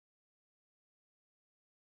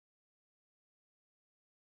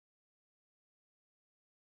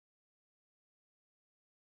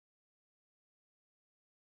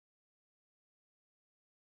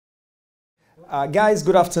Guys,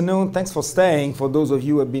 good afternoon. Thanks for staying. For those of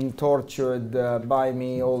you who have been tortured by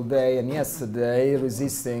me all day and yesterday,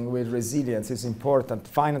 resisting with resilience is important.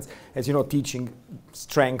 Finance, as you know, teaching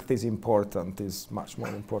strength is important, is much more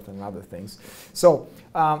important than other things. So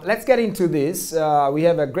let's get into this. We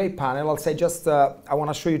have a great panel. I'll say just, I want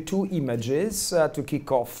to show you two images to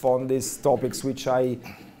kick off on these topics, which I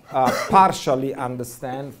partially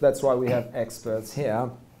understand. That's why we have experts here.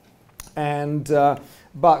 And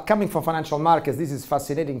but coming from financial markets, this is a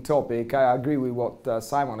fascinating topic. I agree with what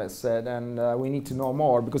Simon has said, and we need to know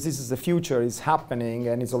more because this is the future, is happening,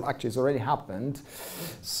 and it's already happened.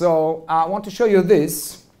 So I want to show you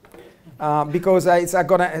this because it's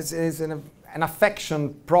an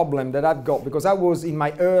affection problem that I've got, because I was in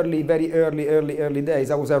my very early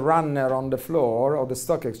days. I was a runner on the floor of the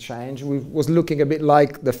stock exchange. We was looking a bit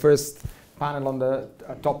like the first panel on the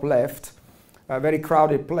top left. A very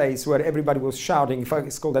crowded place where everybody was shouting.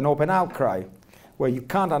 It's called an open outcry, where you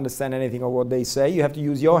can't understand anything of what they say. You have to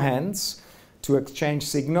use your hands to exchange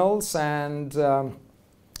signals. And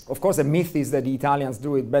of course, the myth is that the Italians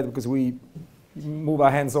do it better because we move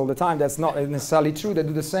our hands all the time. That's not necessarily true. They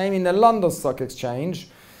do the same in the London Stock Exchange,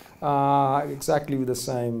 exactly with the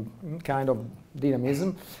same kind of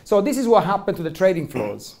dynamism. So this is what happened to the trading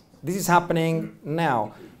floors. This is happening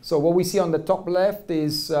now. So what we see on the top left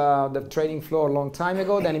is the trading floor a long time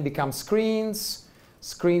ago. Then it becomes screens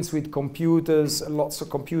with computers, lots of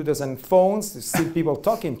computers and phones. There's still people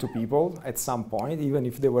talking to people at some point, even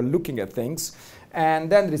if they were looking at things.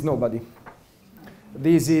 And then there is nobody.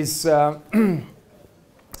 This is the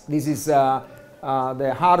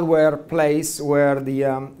hardware place where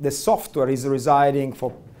the software is residing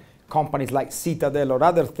for companies like Citadel or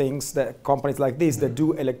other things, that companies like this that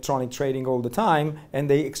do electronic trading all the time, and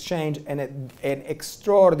they exchange an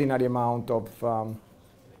extraordinary amount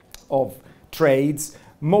of trades,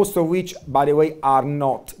 most of which, by the way, are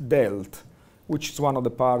not dealt, which is one of the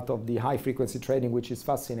part of the high frequency trading, which is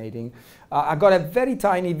fascinating. I got a very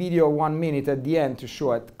tiny video, 1 minute at the end to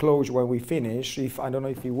show at close when we finish. I don't know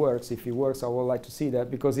if it works. If it works, I would like to see that,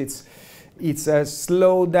 because it's a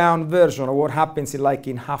slowed down version of what happens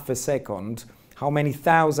in half a second, how many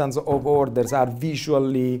thousands of orders are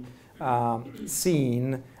visually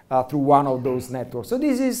seen through one of those networks. So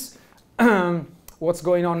this is what's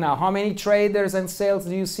going on now. How many traders and sales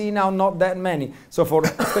do you see now? Not that many. So for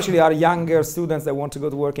especially our younger students that want to go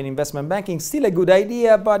to work in investment banking, still a good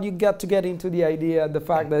idea, but you got to get into the idea, the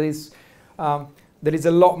fact that there is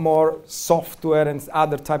a lot more software and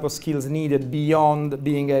other type of skills needed beyond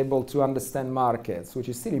being able to understand markets, which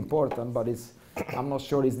is still important, but I'm not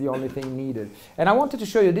sure it's the only thing needed. And I wanted to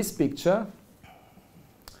show you this picture.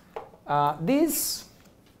 This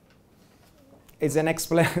is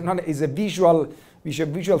is a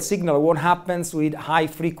visual signal of what happens with high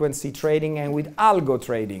frequency trading and with algo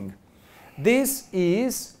trading. This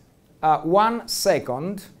is 1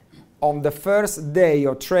 second on the first day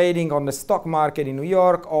of trading on the stock market in New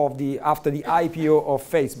York after the IPO of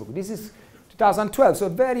Facebook. This is 2012, so a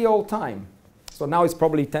very old time. So now it's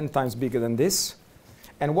probably 10 times bigger than this.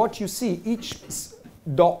 And what you see, each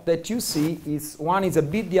dot that you see, one is a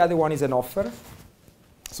bid, the other one is an offer.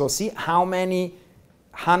 So see how many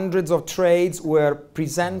hundreds of trades were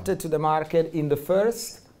presented to the market in the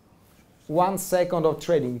first 1 second of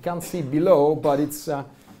trading. You can't see below, but it's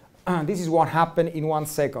this is what happened in 1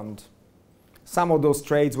 second. Some of those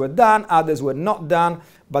trades were done, others were not done,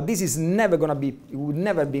 but this is never going to be, it would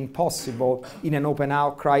never have been possible in an open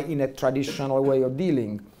outcry, in a traditional way of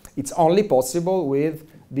dealing. It's only possible with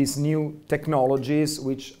these new technologies,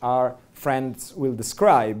 which our friends will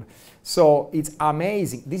describe. So it's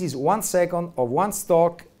amazing. This is 1 second of one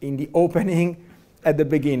stock in the opening at the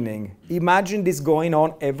beginning. Imagine this going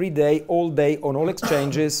on every day, all day, on all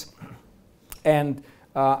exchanges. And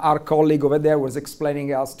our colleague over there was explaining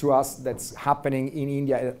to us that's happening in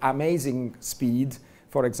India at amazing speed,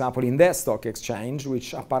 for example, in their stock exchange,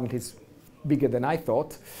 which apparently is bigger than I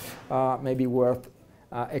thought, maybe worth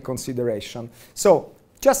a consideration. So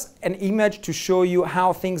just an image to show you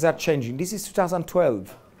how things are changing. This is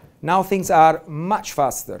 2012. Now things are much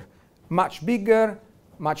faster, much bigger,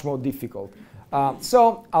 much more difficult.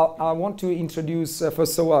 So I want to introduce,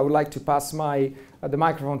 first of all, I would like to pass the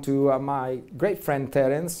microphone to my great friend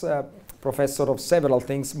Terence, professor of several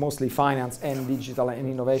things, mostly finance and digital and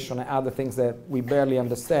innovation and other things that we barely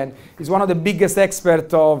understand. He's one of the biggest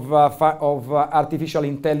experts of artificial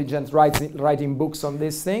intelligence, writing books on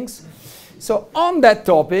these things. So on that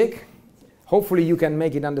topic, hopefully you can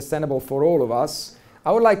make it understandable for all of us.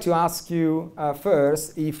 I would like to ask you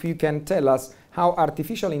first if you can tell us how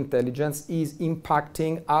artificial intelligence is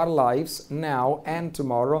impacting our lives now and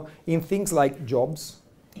tomorrow in things like jobs,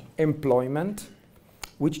 employment,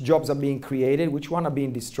 which jobs are being created, which one are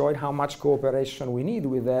being destroyed, how much cooperation we need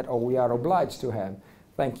with that or we are obliged to have.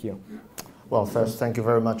 Thank you. Well, first, thank you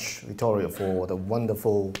very much, Vittorio, for the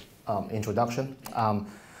wonderful introduction.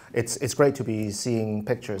 It's great to be seeing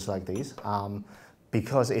pictures like these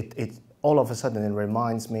because it all of a sudden it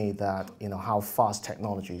reminds me that how fast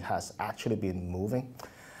technology has actually been moving.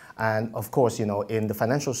 And of course, in the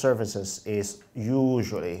financial services is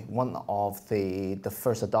usually one of the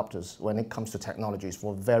first adopters when it comes to technologies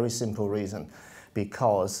for a very simple reason,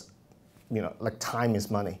 because like time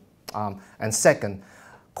is money. And second,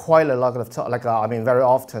 quite a lot of time, very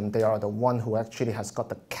often they are the one who actually has got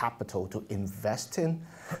the capital to invest in.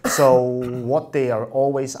 So what they are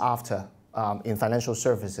always after in financial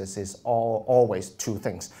services is always two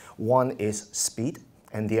things. One is speed,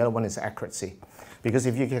 and the other one is accuracy. Because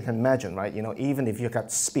if you can imagine, right, even if you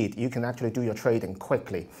got speed, you can actually do your trading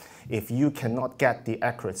quickly. If you cannot get the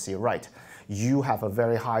accuracy right, you have a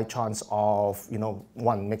very high chance of,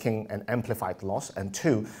 one, making an amplified loss, and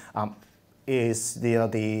two, is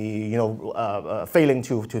failing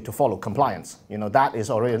to follow compliance. That is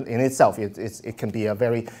already in itself. It can be a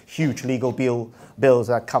very huge legal bills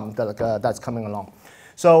that's coming along.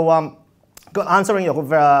 So, answering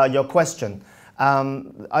your question.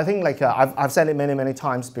 I think I've said it many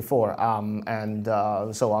times before,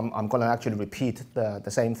 so I'm going to actually repeat the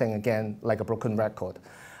same thing again like a broken record.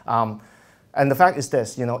 And the fact is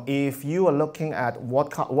this, if you are looking at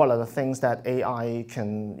what are the things that AI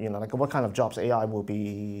can, what kind of jobs AI will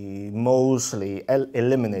be mostly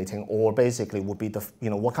eliminating, or basically would be the,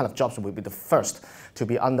 what kind of jobs would be the first to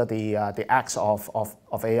be under the axe of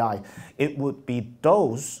AI, it would be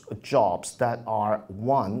those jobs that are,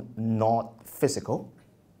 one, not physical,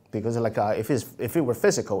 because if it were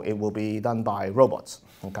physical, it will be done by robots.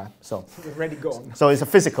 Okay, so it's already gone. So it's a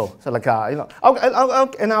physical. So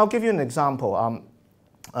I'll give you an example.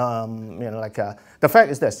 The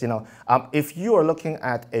fact is this. If you are looking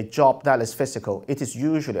at a job that is physical, it is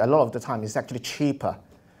usually a lot of the time it's actually cheaper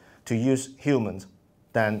to use humans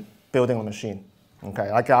than building a machine.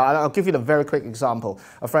 Okay, I'll give you a very quick example.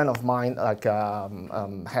 A friend of mine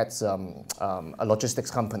heads a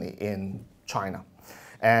logistics company in China,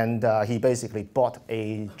 and he basically bought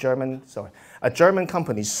a German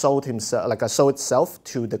company, sold itself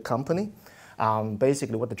to the company.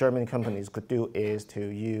 Basically, what the German companies could do is to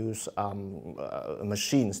use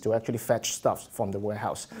machines to actually fetch stuff from the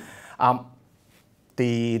warehouse.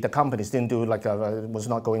 The companies didn't do was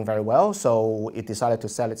not going very well, so it decided to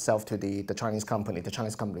sell itself to the Chinese company. The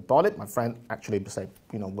Chinese company bought it. My friend actually said,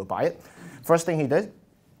 we'll buy it. First thing he did,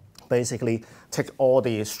 basically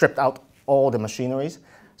stripped out all the machineries,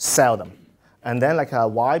 sell them. And then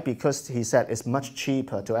why? Because he said it's much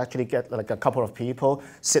cheaper to actually get a couple of people,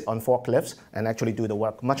 sit on forklifts and actually do the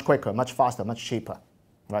work much quicker, much faster, much cheaper.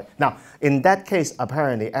 Right. Now, in that case,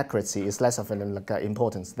 apparently accuracy is less of an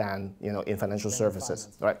importance than in financial services.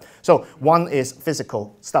 Right. So one is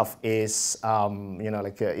physical stuff is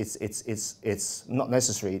it's not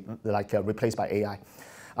necessary replaced by AI.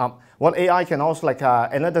 What AI can also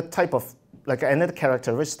another type of another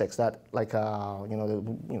characteristics that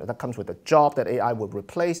that comes with a job that AI would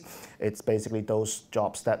replace. It's basically those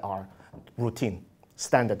jobs that are routine,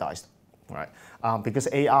 standardized. Right, because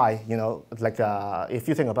AI, if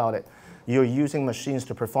you think about it, you're using machines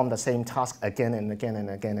to perform the same task again and again and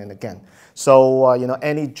again and again. So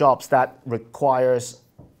any jobs that requires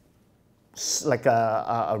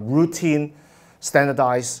a routine,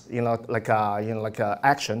 standardized,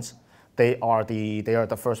 actions, they are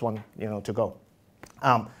the first one to go.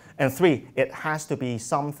 And three, it has to be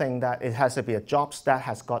something it has to be a jobs that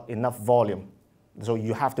has got enough volume. So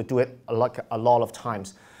you have to do it a lot of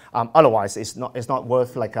times. Otherwise, it's not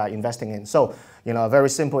worth investing in. So, a very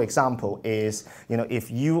simple example is,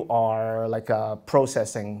 if you are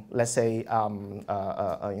processing, let's say, a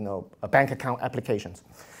bank account applications,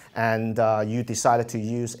 and you decided to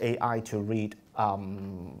use AI to read a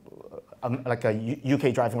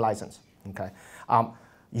UK driving license. Okay,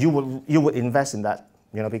 you would invest in that,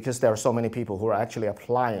 because there are so many people who are actually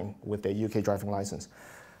applying with their UK driving license.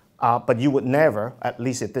 But you would never, at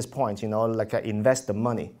least at this point, invest the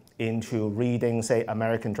money into reading, say,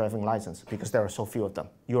 American driving license, because there are so few of them.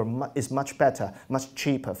 It's much better, much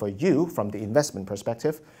cheaper for you, from the investment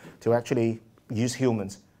perspective, to actually use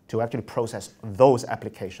humans to actually process those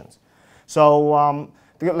applications. So,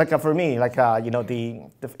 for me,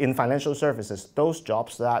 in financial services, those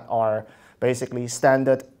jobs that are basically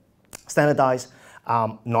standardized,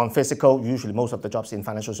 Non-physical, usually most of the jobs in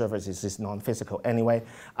financial services is non-physical anyway,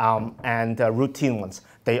 and routine ones.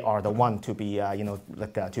 They are the one to be,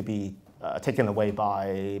 to be taken away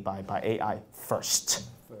by AI first.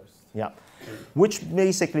 Yeah, which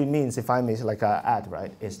basically means, if I may add,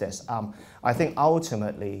 right, is this. I think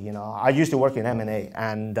ultimately, I used to work in M&A,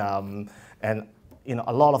 and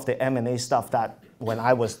a lot of the M&A stuff that when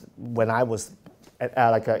I was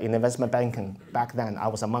in investment banking back then, I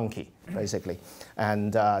was a monkey basically,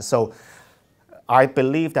 and so I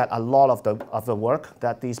believe that a lot of the work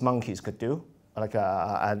that these monkeys could do,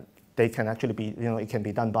 and they can actually be, it can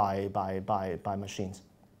be done by machines.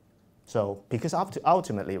 So because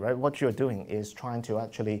ultimately, right, what you're doing is trying to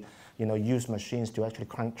actually, use machines to actually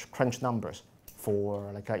crunch numbers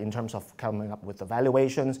for in terms of coming up with the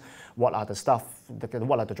valuations, what are the stuff,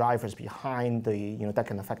 what are the drivers behind the, that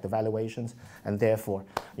can affect the valuations, and therefore,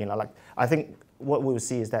 I think what we will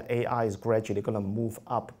see is that AI is gradually going to move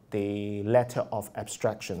up the ladder of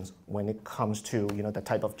abstractions when it comes to, the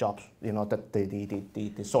type of jobs,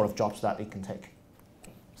 the sort of jobs that it can take.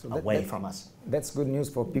 So away from us. That's good news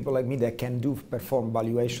for people like me that can perform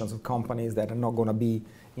valuations of companies that are not going to be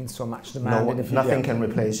in so much demand. No, nothing can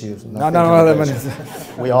replace you. No.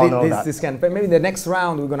 We all know that. This can. But maybe the next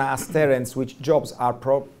round we're going to ask Terence which jobs are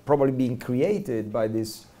probably being created by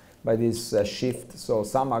this shift. So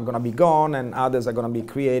some are going to be gone and others are going to be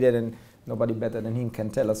created, and nobody better than him can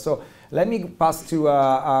tell us. So let me pass to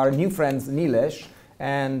our new friend Nilesh,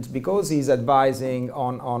 and because he's advising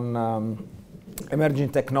on emerging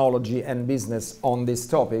technology and business on these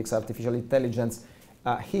topics, artificial intelligence,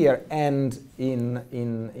 here and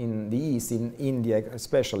in the East, in India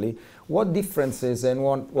especially, what differences and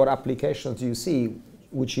what applications do you see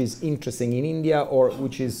which is interesting in India, or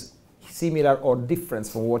which is similar or different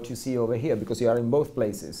from what you see over here, because you are in both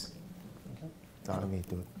places? Okay. Let me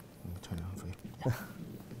turn it on for you.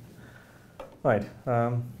 Right.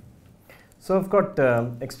 So I've got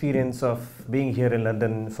experience of being here in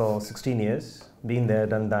London for 16 years. Been there,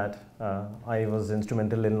 done that. I was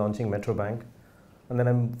instrumental in launching Metro Bank, and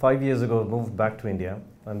then 5 years ago moved back to India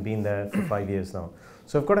and been there for 5 years now.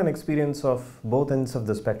 So I've got an experience of both ends of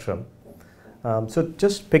the spectrum. So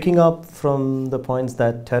just picking up from the points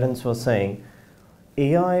that Terence was saying,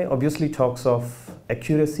 AI obviously talks of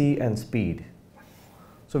accuracy and speed.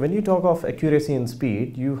 So when you talk of accuracy and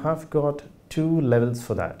speed, you have got two levels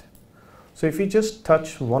for that. So if you just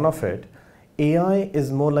touch one of it, AI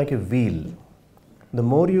is more like a wheel. The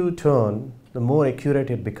more you turn, the more accurate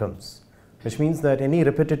it becomes, which means that any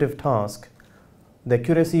repetitive task, the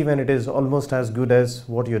accuracy, when it is almost as good as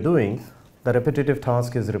what you're doing, the repetitive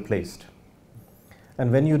task is replaced.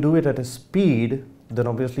 And when you do it at a speed, then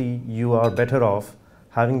obviously you are better off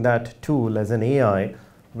having that tool as an AI,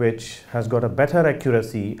 which has got a better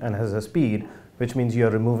accuracy and has a speed, which means you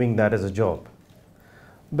are removing that as a job.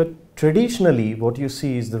 But traditionally, what you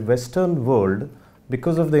see is the Western world,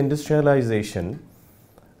 because of the industrialization,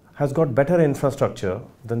 has got better infrastructure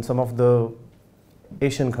than some of the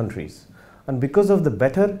Asian countries. And because of the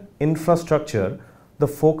better infrastructure, the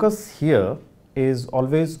focus here is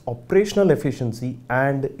always operational efficiency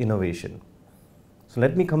and innovation. So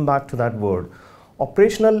let me come back to that word.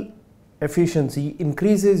 Operational efficiency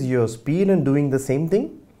increases your speed in doing the same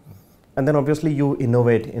thing, and then obviously you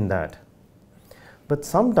innovate in that. But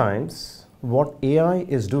sometimes what AI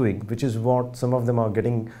is doing, which is what some of them are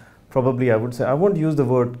getting, probably I would say, I won't use the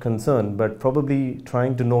word concern, but probably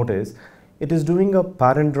trying to notice, it is doing a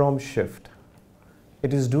palindrome shift.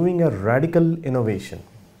 It is doing a radical innovation.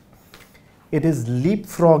 It is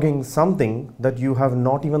leapfrogging something that you have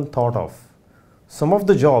not even thought of. Some of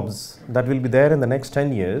the jobs that will be there in the next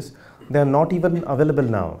 10 years, they are not even available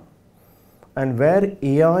now. And where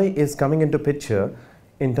AI is coming into picture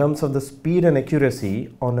in terms of the speed and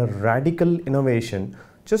accuracy on a radical innovation,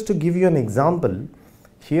 just to give you an example,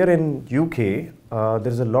 here in UK,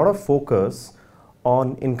 there is a lot of focus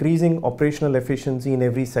on increasing operational efficiency in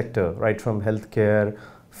every sector, right from healthcare,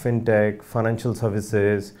 fintech, financial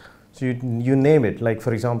services, so you name it, like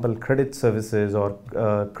for example, credit services or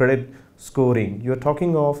credit scoring. You're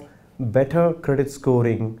talking of better credit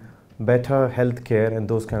scoring, better healthcare, and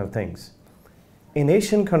those kind of things. In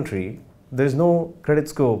Asian country, there's no credit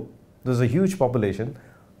score. There's a huge population.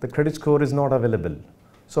 The credit score is not available.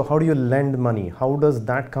 So how do you lend money? How does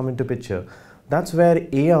that come into picture? That's where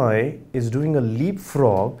AI is doing a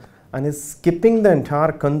leapfrog and is skipping the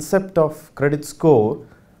entire concept of credit score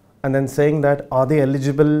and then saying that are they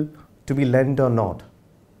eligible to be lent or not?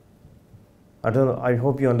 I don't know, I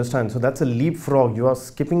hope you understand. So that's a leapfrog. You are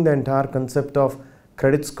skipping the entire concept of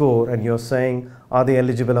credit score and you're saying, are they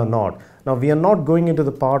eligible or not? Now, we are not going into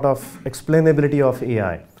the part of explainability of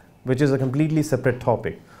AI, which is a completely separate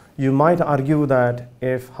topic. You might argue that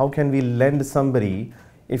how can we lend somebody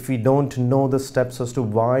if we don't know the steps as to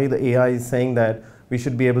why the AI is saying that we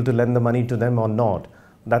should be able to lend the money to them or not.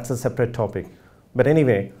 That's a separate topic. But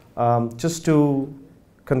anyway, just to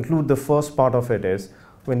conclude the first part of it is,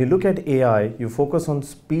 when you look at AI, you focus on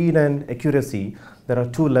speed and accuracy. There are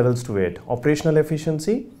two levels to it: operational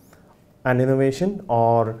efficiency and innovation,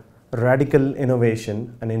 or radical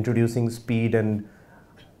innovation and introducing speed and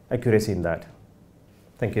accuracy in that.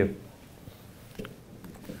 Thank you.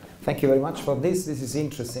 Thank you very much for this. This is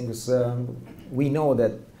interesting because we know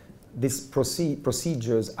that these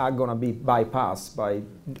procedures are going to be bypassed by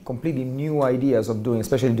completely new ideas of doing,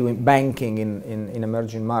 especially doing banking in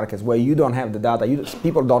emerging markets where you don't have the data.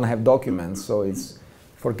 People don't have documents, so it's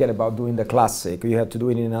forget about doing the classic. You have to do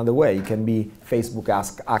it in another way. It can be Facebook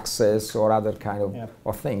access or other kind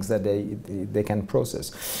of things that they can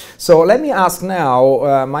process. So let me ask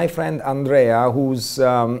now my friend Andrea, who's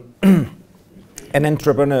an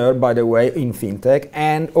entrepreneur, by the way, in fintech,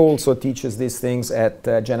 and also teaches these things at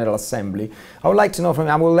General Assembly. I would like to know from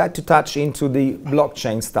him, I would like to touch into the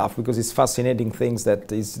blockchain stuff because it's fascinating things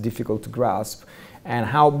that is difficult to grasp, and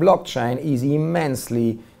how blockchain is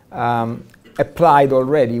immensely applied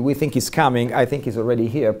already. We think it's coming. I think it's already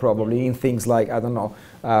here probably in things like, I don't know,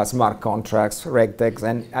 smart contracts, regtex,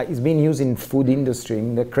 and it's been used in food industry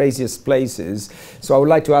in the craziest places. So I would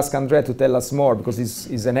like to ask Andrea to tell us more because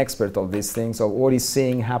he's an expert of these things, of what he's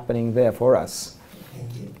seeing happening there for us.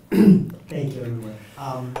 Thank you. Thank you, everyone.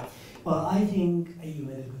 Well, I think you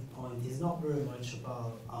made a good point. It's not very much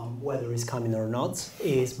about whether it's coming or not.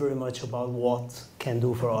 It's very much about what can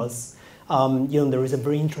do for us. There is a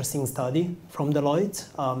very interesting study from Deloitte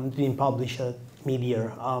being published at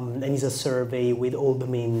mid-year, and it's a survey with all the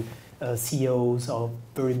main CEOs of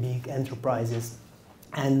very big enterprises.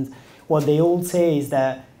 And what they all say is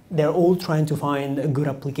that they're all trying to find a good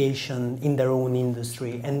application in their own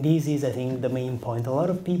industry. And this is, I think, the main point. A lot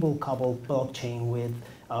of people couple blockchain with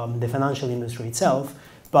the financial industry itself,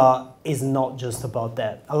 but it's not just about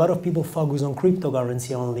that. A lot of people focus on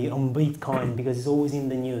cryptocurrency only, on Bitcoin, because it's always in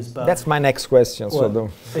the news. But that's my next question. Well,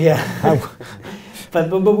 so yeah, but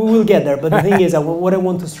we will get there. But the thing is, what I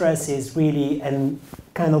want to stress is really, and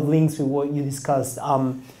kind of links with what you discussed,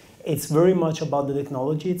 it's very much about the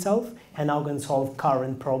technology itself and how it can solve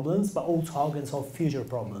current problems, but also how it can solve future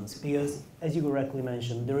problems. Because, as you correctly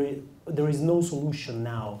mentioned, there is no solution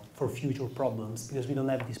now for future problems because we don't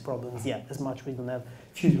have these problems yet, as much we don't have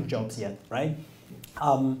future jobs yet, right?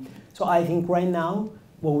 So I think right now,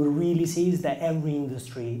 what we really see is that every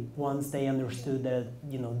industry, once they understood that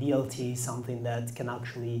DLT is something that can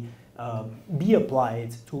actually be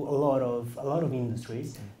applied to a lot of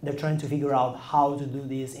industries, they're trying to figure out how to do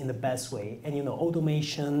this in the best way. And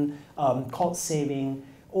automation, cost saving,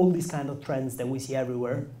 all these kind of trends that we see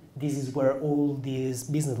everywhere. This is where all these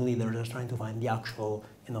business leaders are trying to find the actual,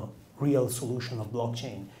 real solution of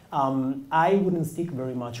blockchain. I wouldn't stick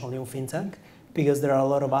very much only on fintech because there are a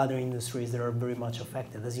lot of other industries that are very much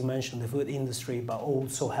affected. As you mentioned, the food industry, but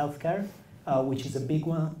also healthcare, which is a big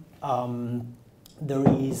one. There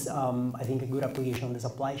is, I think, a good application on the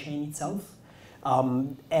supply chain itself.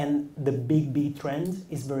 And the big trend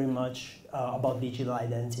is very much about digital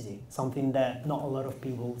identity, something that not a lot of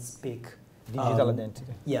people speak. Digital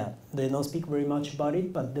identity. Yeah, they don't speak very much about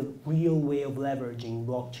it, but the real way of leveraging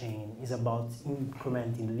blockchain is about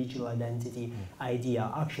incrementing the digital identity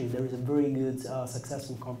idea. Actually, there is a very good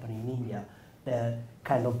successful company in India that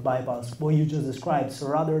kind of bypass what you just described. So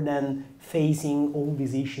rather than facing all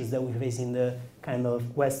these issues that we face in the kind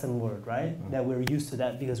of Western world, right, that we're used to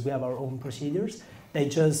that because we have our own procedures, they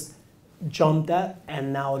just jumped that,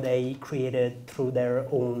 and now they created through their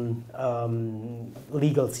own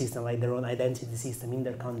legal system, like their own identity system in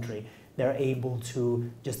their country. They're able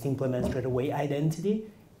to just implement straight away identity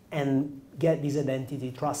and get this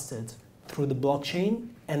identity trusted through the blockchain,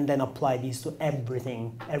 and then apply this to every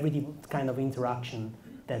kind of interaction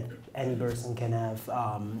that any person can have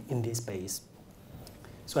in this space.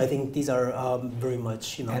 So I think these are very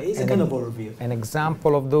much, it's a kind of overview. An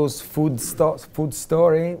example of those food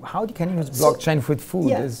story. How can you use blockchain with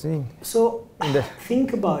food? Yeah. So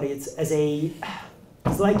think about it as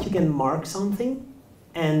it's like you can mark something,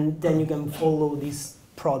 and then you can follow this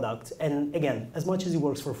product. And again, as much as it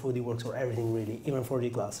works for food, it works for everything really, even for the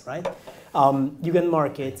glass, right? You can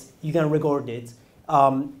mark it, you can record it.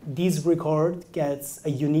 This record gets a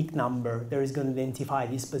unique number that is going to identify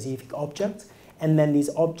this specific object. And then this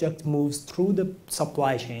object moves through the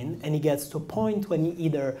supply chain, and it gets to a point when it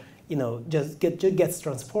either just gets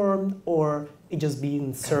transformed or it just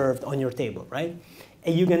being served on your table, right?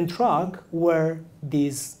 And you can track where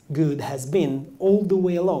this good has been all the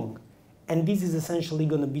way along. And this is essentially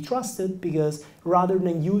going to be trusted because rather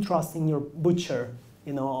than you trusting your butcher,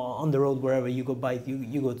 on the road wherever you go by,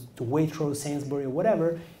 you go to Waitrose, Sainsbury, or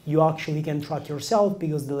whatever, you actually can track yourself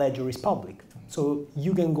because the ledger is public. So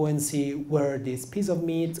you can go and see where this piece of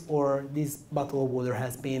meat or this bottle of water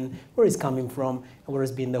has been, where it's coming from, and where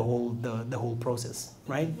it's been the whole process,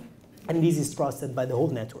 right? And this is trusted by the whole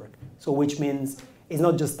network. So which means it's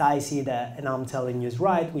not just I see that and I'm telling you it's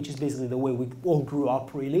right, which is basically the way we all grew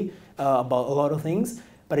up really about a lot of things,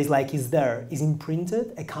 but it's like it's there, it's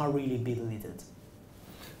imprinted, it can't really be deleted.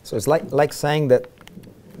 So it's like saying that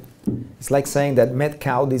mad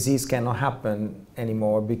cow disease cannot happen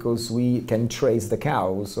anymore because we can trace the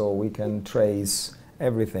cow, so we can trace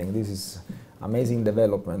everything. This is amazing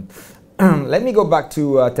development. Let me go back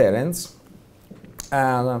to Terence.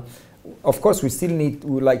 Of course, we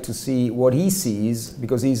would like to see what he sees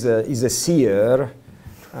because he's a seer.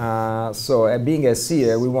 So being a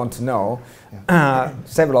seer, we want to know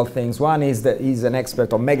several things. One is that he's an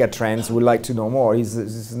expert on mega trends. We'd like to know more. He's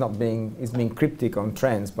being cryptic on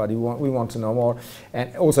trends, but we want to know more,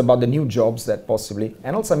 and also about the new jobs that possibly.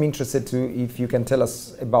 And also, I'm interested if you can tell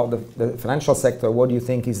us about the financial sector. What do you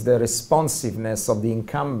think is the responsiveness of the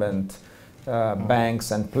incumbent banks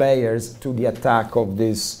and players to the attack of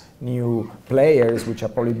these new players, which are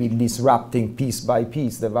probably been disrupting piece by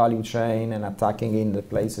piece the value chain and attacking in the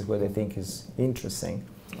places where they think is interesting?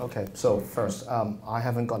 Okay, so first, I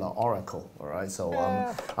haven't got an oracle, all right? So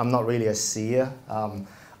I'm not really a seer.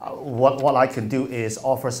 What I can do is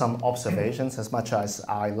offer some observations, as much as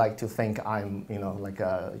I like to think I'm,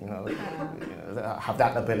 have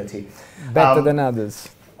that ability. Better than others.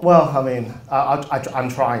 Well, I mean, I'm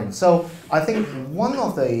trying. So I think one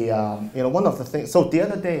of the things. So the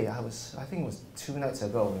other day, I think it was 2 nights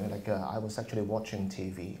ago. I was actually watching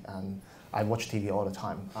TV, and I watch TV all the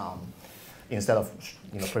time. Instead of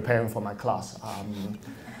preparing for my class,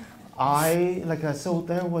 so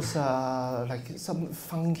there was some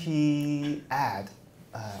funky ad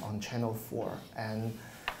on Channel 4, and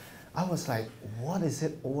I was like, what is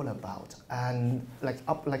it all about? And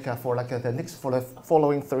for the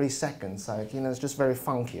following 30 seconds, it's just very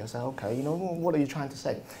funky. I said, okay, what are you trying to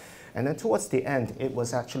say? And then towards the end, it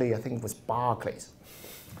was actually, I think it was Barclays.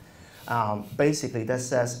 Basically, that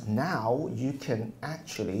says now you can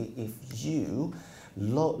actually, if you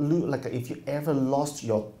if you ever lost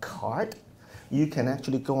your card, you can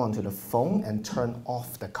actually go onto the phone and turn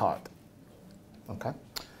off the card. Okay.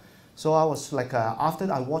 So I was like,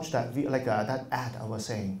 after I watched that that ad, I was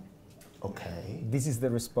saying, okay. This is the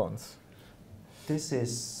response. This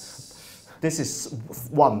is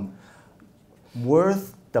one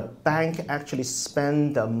worth the bank actually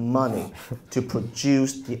spend the money to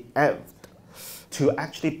produce to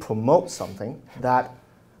actually promote something that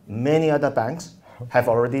many other banks have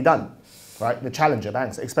already done. Right, the challenger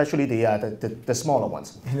banks, especially the smaller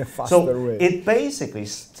ones. In a faster way. It basically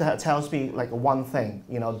tells me one thing.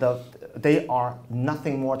 They are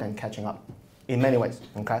nothing more than catching up, in many ways.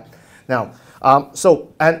 Okay. Now,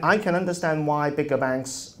 and I can understand why big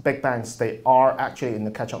banks, they are actually in the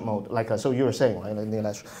catch-up mode. So you were saying, right,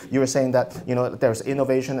 Nilesh, you were saying that there's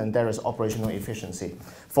innovation and there is operational efficiency.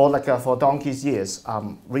 For donkey's years,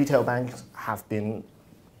 retail banks have been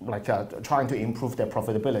trying to improve their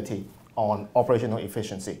profitability on operational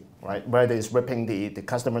efficiency, right? Whether it's ripping the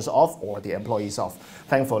customers off or the employees off.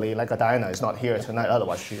 Thankfully, Diana is not here tonight.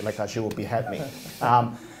 Otherwise, she will behead me.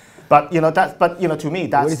 But to me,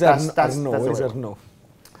 that's no.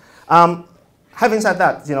 Having said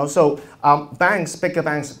that, bigger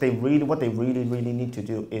banks, what they really need to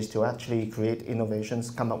do is to actually create innovations,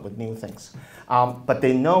 come up with new things. But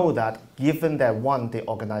they know that given that the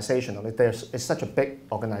organization, it's such a big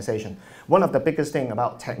organization. One of the biggest thing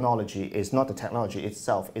about technology is not the technology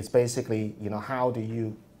itself. It's basically, how do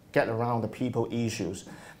you get around the people issues,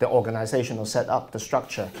 the organizational setup, the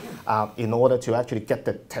structure, in order to actually get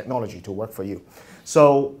the technology to work for you.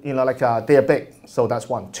 So, they're big. So that's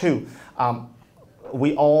one. Two,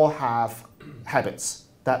 we all have habits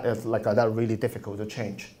that are really difficult to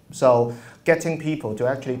change. So getting people to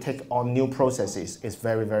actually take on new processes is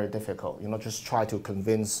very, very difficult. Just try to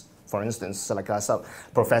convince, for instance, some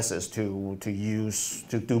professors to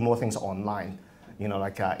do more things online.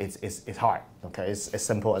 It's hard. Okay, it's as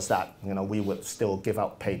simple as that. We would still give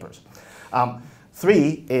out papers.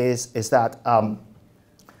 Three is that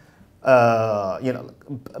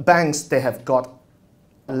banks, they have got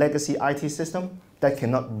a legacy IT system that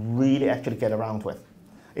cannot really actually get around with.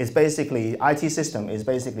 It's basically, IT system is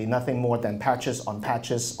basically nothing more than patches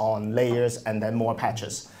on layers and then more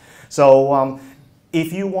patches. So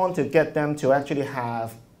if you want to get them to actually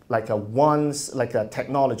have like a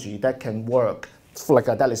technology that can work,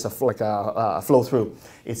 that is a flow through,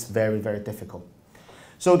 it's very, very difficult.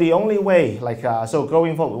 So the only way, so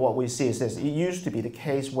going forward, what we see is this. It used to be the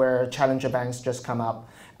case where challenger banks just come up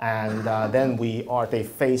and then they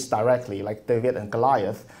face directly, like David and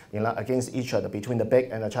Goliath, against each other between the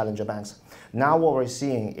big and the challenger banks. Now what we're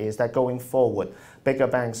seeing is that going forward, bigger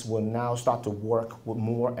banks will now start to work with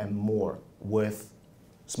more and more with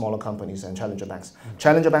smaller companies and challenger banks.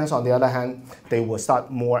 Challenger banks, on the other hand, they will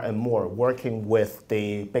start more and more working with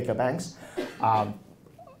the bigger banks,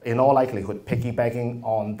 in all likelihood piggybacking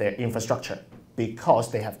on their infrastructure because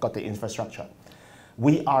they have got the infrastructure.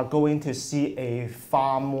 We are going to see a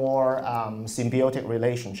far more symbiotic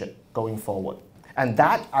relationship going forward. And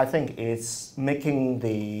that, I think, is making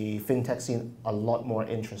the fintech scene a lot more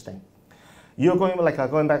interesting. You're going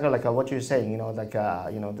back to what you're saying,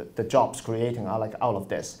 the jobs creating out of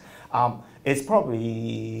this. It's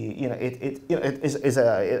probably,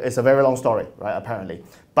 it's a very long story, right? Apparently,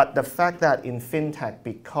 but the fact that in fintech,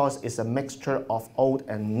 because it's a mixture of old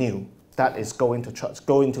and new, that is going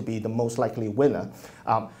to be the most likely winner.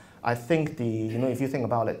 I think if you think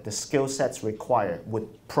about it, the skill sets required would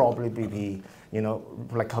probably be,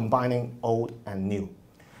 combining old and new.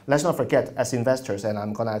 Let's not forget, as investors, and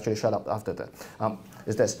I'm going to actually shut up after that,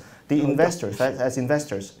 is this. The investors, right, as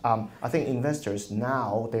investors, I think investors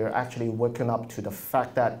now, they're actually waking up to the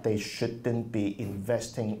fact that they shouldn't be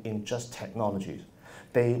investing in just technologies.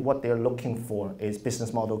 What they're looking for is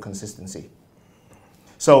business model consistency.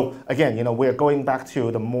 So again, we're going back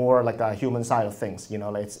to the more human side of things.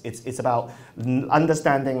 It's about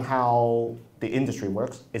understanding how the industry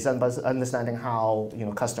works. It's understanding how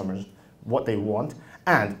customers, what they want,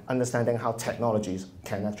 and understanding how technologies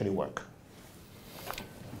can actually work.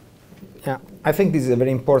 Yeah, I think this is a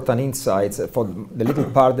very important insight for the little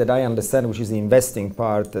part that I understand, which is the investing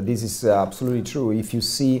part. This is absolutely true. If you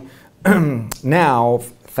see now,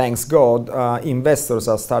 thanks God, investors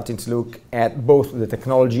are starting to look at both the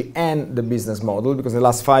technology and the business model, because in the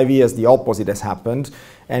last 5 years the opposite has happened,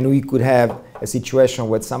 and we could have a situation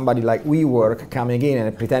where somebody like WeWork coming in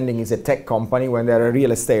and pretending it's a tech company when they're a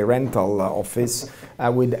real estate rental office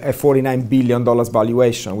with a $49 billion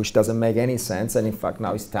valuation, which doesn't make any sense, and in fact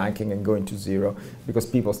now it's tanking and going to zero because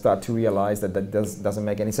people start to realize that doesn't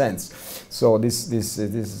make any sense. So this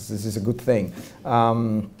is a good thing.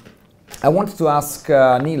 I wanted to ask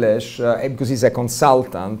Nilesh, because he's a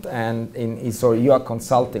consultant, and so you are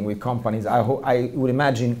consulting with companies. I would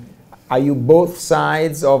imagine, are you both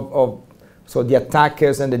sides of so the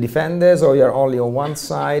attackers and the defenders, or you're only on one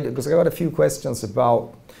side? Because I got a few questions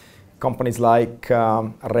about companies like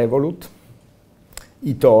Revolut,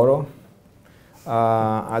 eToro,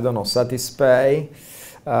 I don't know, Satispay,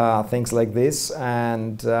 things like this.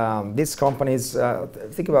 And these companies,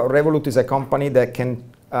 think about Revolut is a company that can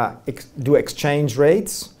do exchange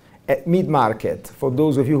rates at mid-market. For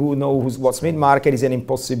those of you who know what's mid-market, is an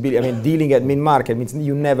impossibility. I mean, dealing at mid-market means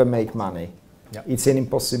you never make money. Yep. It's an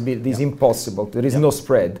impossibility. It's impossible. There is no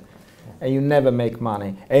spread, and you never make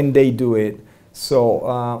money. And they do it.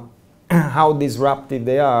 So how disruptive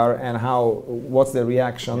they are, and what's the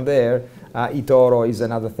reaction there? eToro is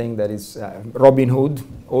another thing that is Robinhood.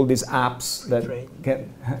 All these apps that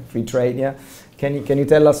free trade. Yeah. Can you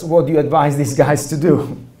tell us what do you advise these guys to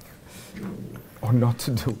do or not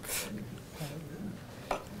to do?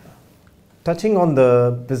 Touching on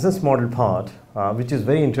the business model part, which is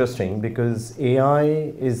very interesting, because AI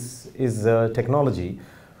is a technology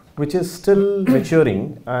which is still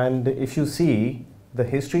maturing, and if you see, the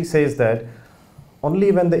history says that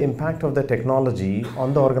only when the impact of the technology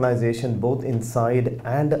on the organization, both inside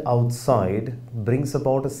and outside, brings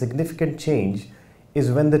about a significant change, is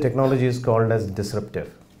when the technology is called as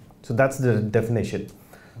disruptive. So that's the definition.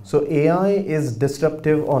 So AI is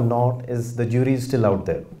disruptive or not, is the jury is still out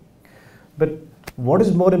there. But what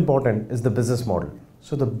is more important is the business model.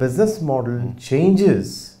 So the business model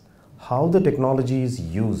changes how the technology is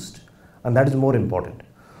used, and that is more important.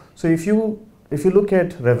 So if you look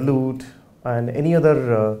at Revolut and any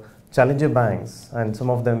other challenger banks, and some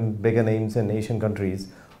of them bigger names in Asian countries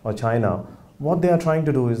or China, what they are trying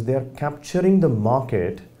to do is they are capturing the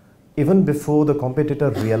market even before the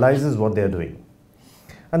competitor realizes what they are doing.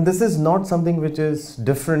 And this is not something which is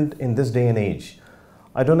different in this day and age.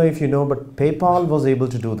 I don't know if you know, but PayPal was able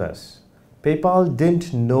to do this. PayPal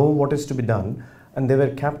didn't know what is to be done, and they were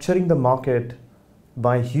capturing the market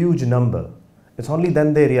by huge number. It's only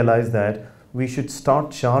then they realized that we should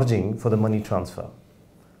start charging for the money transfer.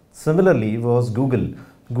 Similarly was Google.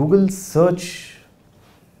 Google search,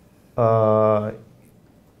 the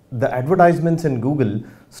advertisements in Google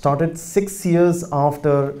started 6 years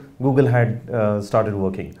after Google had started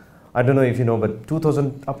working. I don't know if you know, but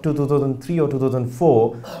up to 2003 or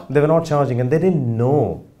 2004, they were not charging, and they didn't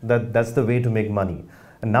know that that's the way to make money.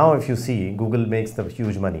 And now if you see, Google makes the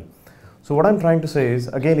huge money. So what I'm trying to say is,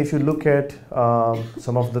 again, if you look at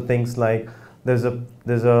some of the things like, there's a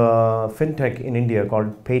fintech in India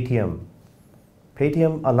called Paytm.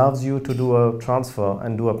 Paytm allows you to do a transfer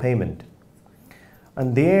and do a payment.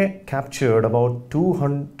 And they captured about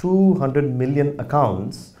 200 million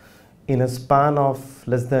accounts in a span of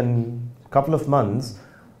less than a couple of months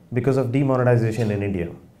because of demonetization in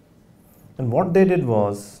India. And what they did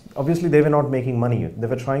was, obviously they were not making money. They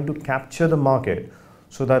were trying to capture the market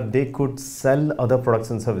so that they could sell other products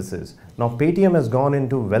and services. Now Paytm has gone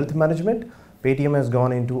into wealth management. Paytm has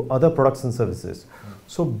gone into other products and services.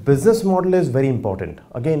 So business model is very important.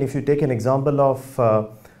 Again, if you take an example of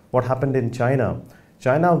what happened in China,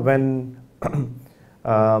 when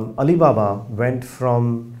Alibaba went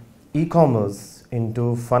from e-commerce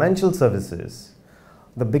into financial services,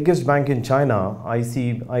 the biggest bank in China,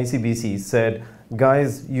 ICBC, said,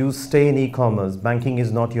 guys, you stay in e-commerce, banking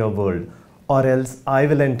is not your world, or else I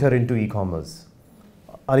will enter into e-commerce.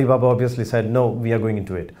 Alibaba obviously said, no, we are going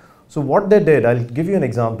into it. So what they did, I'll give you an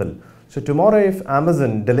example. So tomorrow if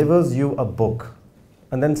Amazon delivers you a book,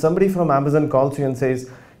 and then somebody from Amazon calls you and says,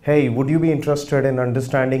 hey, would you be interested in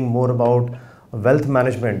understanding more about wealth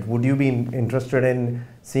management? Would you be interested in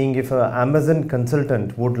seeing if an Amazon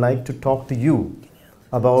consultant would like to talk to you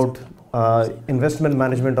about investment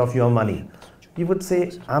management of your money? You would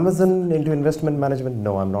say, Amazon into investment management?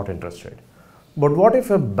 No, I'm not interested. But what if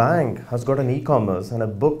a bank has got an e-commerce and a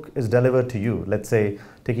book is delivered to you? Let's say,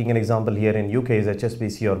 taking an example here in UK is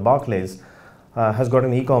HSBC or Barclays, has got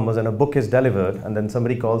an e-commerce and a book is delivered, and then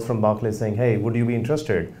somebody calls from Barclays saying, hey, would you be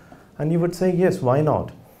interested? And you would say, yes, why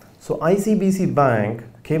not? So ICBC Bank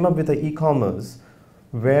came up with an e-commerce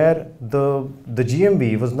where the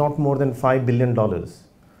GMV was not more than $5 billion,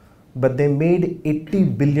 but they made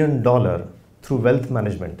 $80 billion through wealth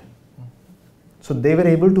management. So they were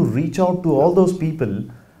able to reach out to all those people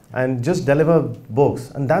and just deliver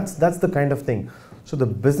books, and that's the kind of thing. So the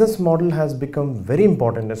business model has become very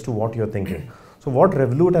important as to what you're thinking. So what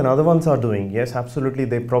Revolut and other ones are doing, yes, absolutely,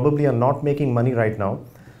 they probably are not making money right now,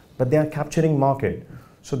 but they are capturing market.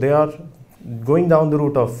 So they are going down the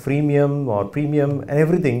route of freemium or premium and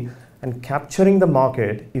everything and capturing the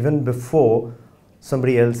market even before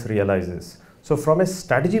somebody else realizes. So from a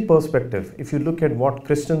strategy perspective, if you look at what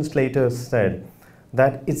Christian Slater said,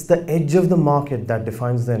 that it's the edge of the market that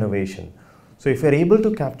defines the innovation. So if you're able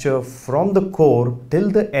to capture from the core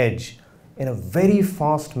till the edge in a very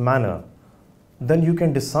fast manner, then you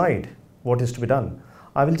can decide what is to be done.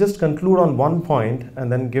 I will just conclude on one point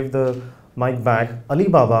and then give the mic back.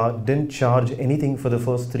 Alibaba didn't charge anything for the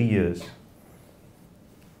first 3 years.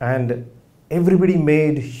 And everybody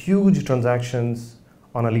made huge transactions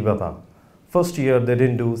on Alibaba. First year they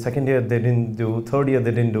didn't do, second year they didn't do, third year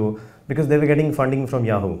they didn't do, because they were getting funding from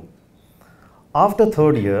Yahoo. After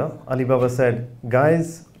third year, Alibaba said,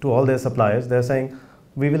 guys, to all their suppliers, they're saying,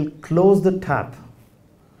 we will close the tap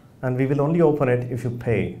and we will only open it if you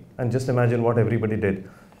pay. And just imagine what everybody did.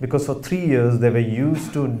 Because for 3 years, they were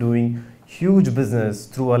used to doing huge business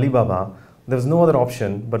through Alibaba. There was no other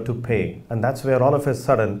option but to pay. And that's where all of a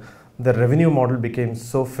sudden, the revenue model became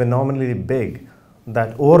so phenomenally big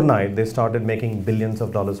that overnight they started making billions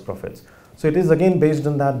of dollars profits. So it is again based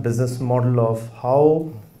on that business model of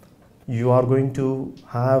how you are going to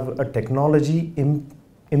have a technology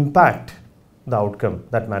impact the outcome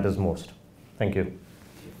that matters most. Thank you.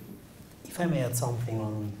 If I may add something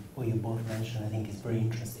on what you both mentioned, I think it's very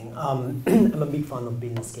interesting. I'm a big fan of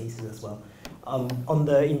business cases as well. On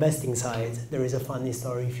the investing side, there is a funny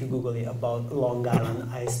story, if you Google it, about Long Island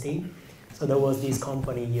iced tea. So there was this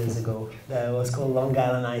company years ago that was called Long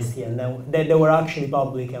Island iced tea, and they were actually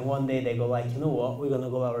public, and one day they go like, you know what, we're going to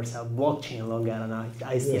go ourselves blockchain Long Island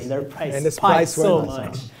iced tea, and their price spiked so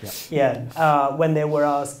much. When they were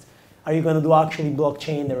asked, are you going to do actually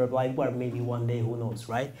blockchain, they replied, well, maybe one day, who knows,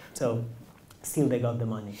 right? So still they got the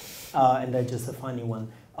money, and that's just a funny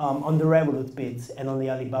one. On the Revolut bit and on the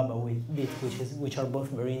Alibaba bit, which are both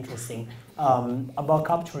very interesting, about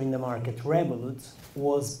capturing the market, Revolut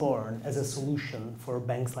was born as a solution for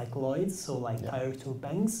banks like Lloyd's, so like tier 2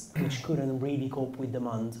 banks, which couldn't really cope with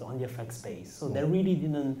demand on the FX space. So they really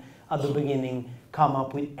didn't, at the beginning, come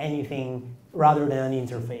up with anything rather than an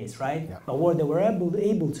interface, right? Yeah. But what they were able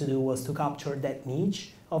to do was to capture that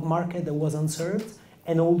niche of market that was unserved,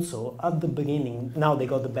 And also, at the beginning, now they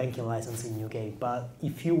got the banking license in UK, but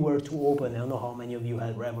if you were to open, I don't know how many of you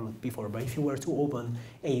had Revolut before, but if you were to open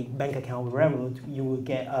a bank account with Revolut, you would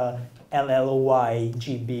get a LLOY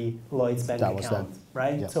GB Lloyd's bank account,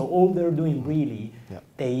 right? Yeah. So all they're doing really, Yeah.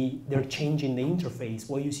 they're changing the interface,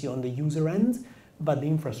 what you see on the user end, but the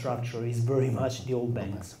infrastructure is very much the old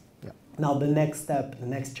banks. Yeah. Now the next step, the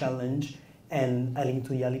next challenge, and I link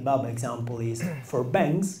to the Alibaba example, is for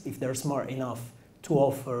banks, if they're smart enough to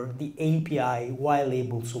offer the API white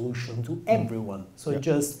label solution to everyone. So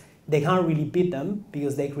just, they can't really beat them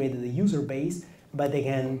because they created a user base, but they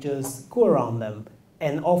can just go around them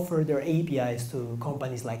and offer their APIs to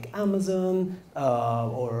companies like Amazon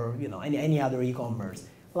or any other e-commerce.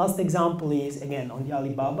 Last example is, again, on the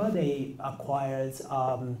Alibaba, they acquired,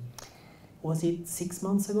 was it 6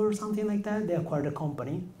 months ago or something like that? They acquired a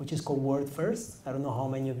company, which is called Word First. I don't know how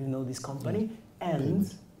many of you know this company.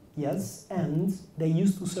 And yes, and they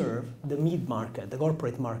used to serve the mid-market, the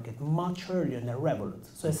corporate market, much earlier than Revolut.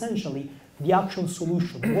 So essentially, the actual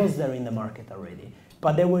solution was there in the market already.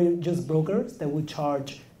 But they were just brokers that would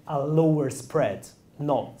charge a lower spread,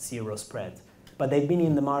 not zero spread. But they've been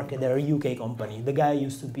in the market, they're a UK company. The guy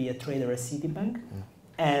used to be a trader at Citibank,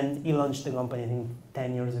 and he launched the company, I think,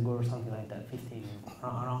 10 years ago or something like that, 15,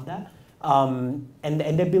 around that.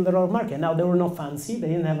 And they built a lot of market. Now, they were not fancy, they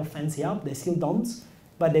didn't have a fancy app, they still don't,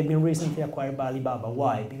 but they've been recently acquired by Alibaba.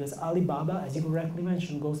 Why? Because Alibaba, as you correctly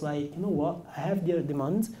mentioned, goes like, you know what, I have their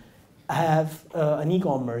demand, I have an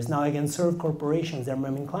e-commerce, now I can serve corporations, they're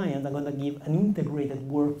my main client, I'm gonna give an integrated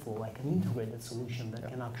workflow, like an integrated solution that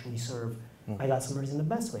can actually serve my customers in the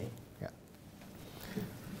best way.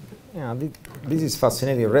 Yeah, this is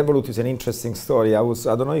fascinating. Revolut is an interesting story. I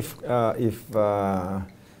don't know if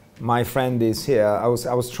my friend is here. I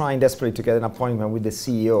was trying desperately to get an appointment with the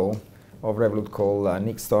CEO of Revolut called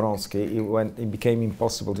Nick Storonsky. It became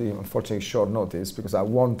impossible to, unfortunately, short notice because I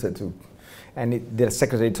wanted to. And the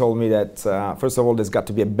secretary told me that, first of all, there's got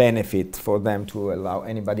to be a benefit for them to allow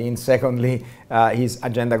anybody in. Secondly, his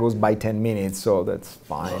agenda goes by 10 minutes, so that's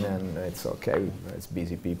fine and it's okay. It's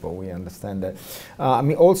busy people, we understand that.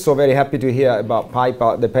 I'm also very happy to hear about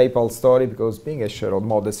the PayPal story, because being a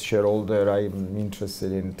modest shareholder, I'm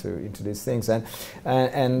interested into these things.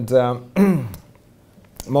 And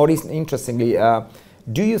more interestingly,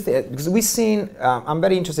 do you think, because we've seen, I'm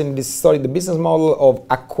very interested in this story, the business model of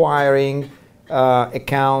acquiring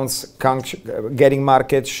accounts, getting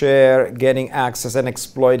market share, getting access and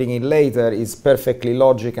exploiting it later is perfectly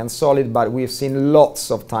logic and solid, but we've seen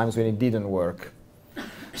lots of times when it didn't work.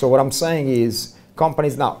 So what I'm saying is,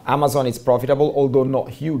 companies now, Amazon is profitable, although not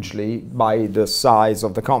hugely by the size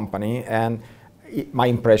of the company, and my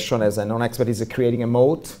impression as a non-expert is creating a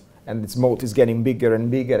moat, and this moat is getting bigger and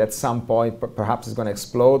bigger. At some point, perhaps it's going to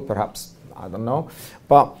explode, perhaps, I don't know.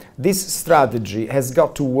 But this strategy has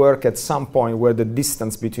got to work at some point where the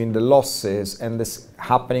distance between the losses and this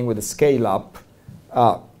happening with the scale-up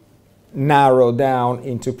narrow down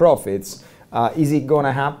into profits. Is it going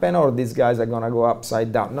to happen, or these guys are going to go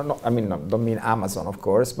upside down? No, I mean, don't mean Amazon, of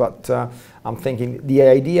course, but I'm thinking the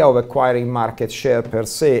idea of acquiring market share per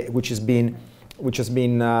se, which has been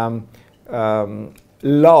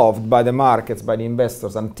loved by the markets, by the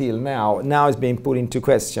investors until now is being put into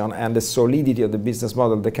question, and the solidity of the business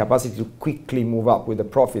model, the capacity to quickly move up with the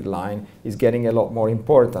profit line is getting a lot more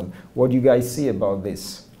important. What do you guys see about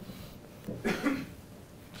this?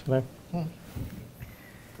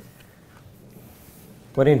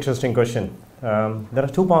 Very interesting question. There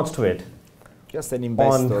are two parts to it. Just an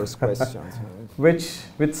investor's question.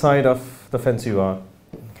 Which side of the fence you are?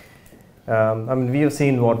 I mean, we have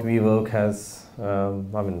seen what WeWork has.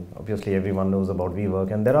 I mean, obviously everyone knows about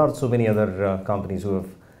WeWork, and there are so many other companies who have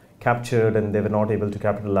captured and they were not able to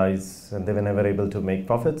capitalize and they were never able to make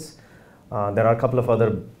profits. There are a couple of other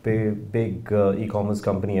big e-commerce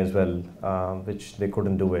companies as well, which they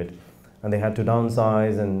couldn't do it, and they had to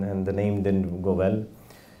downsize, and the name didn't go well.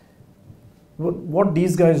 What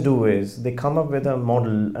these guys do is they come up with a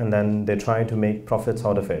model and then they try to make profits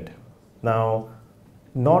out of it. Now,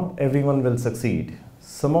 not everyone will succeed.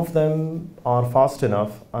 Some of them are fast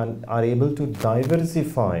enough and are able to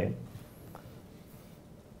diversify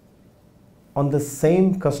on the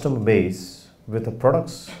same customer base with the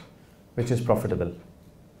products which is profitable.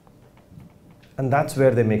 And that's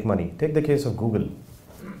where they make money. Take the case of Google.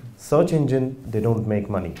 Search engine, they don't make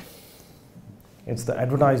money. It's the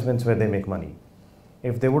advertisements where they make money.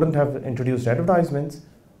 If they wouldn't have introduced advertisements,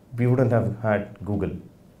 we wouldn't have had Google.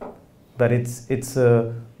 But it's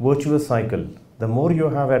a virtuous cycle. The more you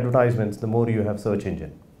have advertisements, the more you have search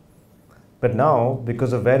engine. But now,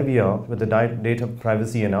 because of where we are with the data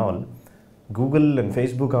privacy and all, Google and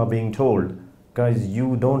Facebook are being told, guys,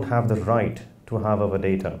 you don't have the right to have our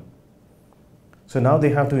data. So now they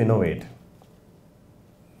have to innovate.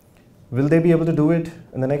 Will they be able to do it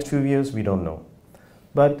in the next few years? We don't know.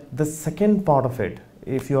 But the second part of it,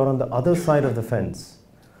 if you're on the other side of the fence,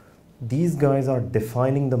 these guys are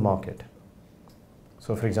defining the market.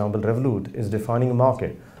 So for example, Revolut is defining a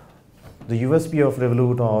market. The USP of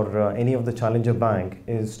Revolut or any of the challenger bank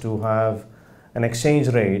is to have an exchange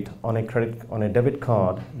rate on a debit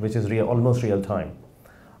card which is almost real time.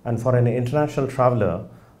 And for an international traveler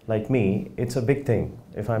like me, it's a big thing.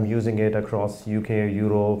 If I'm using it across UK,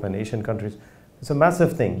 Europe and Asian countries, it's a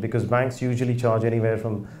massive thing because banks usually charge anywhere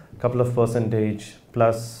from a couple of percentage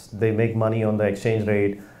plus they make money on the exchange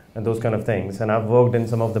rate and those kind of things. And I've worked in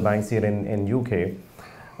some of the banks here in UK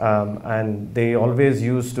and they always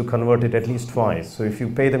used to convert it at least twice. So if you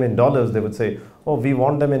pay them in dollars, they would say, oh, we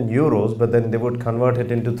want them in euros, but then they would convert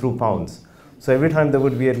it through pounds. So every time there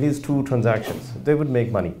would be at least 2 transactions. They would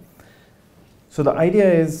make money. So the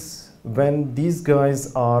idea is when these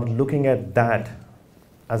guys are looking at that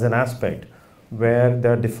as an aspect where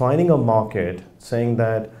they're defining a market, saying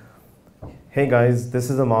that, hey guys, this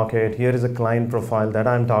is a market, here is a client profile that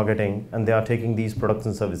I'm targeting, and they are taking these products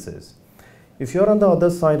and services. If you're on the other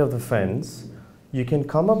side of the fence, you can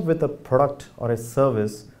come up with a product or a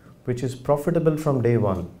service which is profitable from day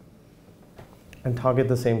one and target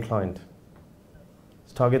the same client,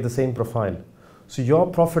 target the same profile. So you're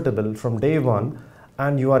profitable from day one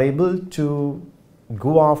and you are able to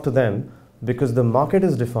go after them because the market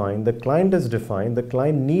is defined, the client is defined, the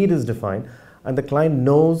client need is defined, and the client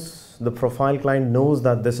knows, the profile client knows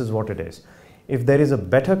that this is what it is. If there is a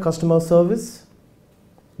better customer service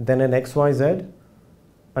than an XYZ,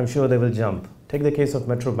 I'm sure they will jump. Take the case of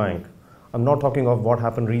Metro Bank. I'm not talking of what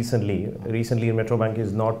happened recently. Recently, Metro Bank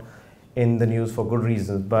is not in the news for good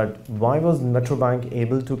reasons, but why was Metro Bank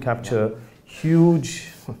able to capture huge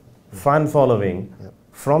fan following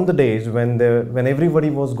from the days when everybody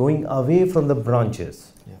was going away from the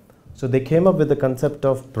branches? So they came up with the concept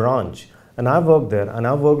of branch, and I worked there and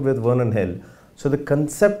I worked with Vernon Hill. So the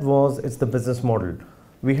concept was, it's the business model.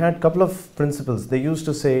 We had a couple of principles. They used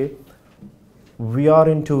to say, we are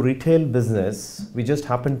into retail business, we just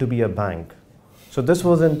happen to be a bank. So this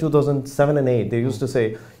was in 2007 and 8. They used to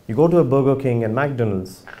say, you go to a Burger King and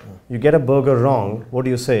McDonald's, you get a burger wrong, what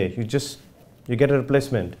do you say? You get a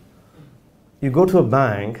replacement. You go to a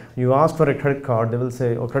bank, you ask for a credit card, they will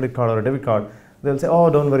say, or credit card or a debit card, they'll say, oh,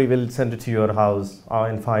 don't worry, we'll send it to your house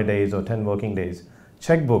in 5 days or 10 working days.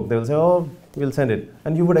 Checkbook, they will say, oh, we'll send it.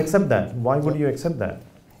 And you would accept that. Why would you accept that?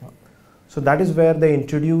 So that is where they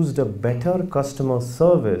introduced a better customer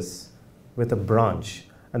service with a branch.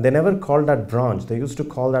 And they never called that branch. They used to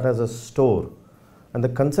call that as a store. And the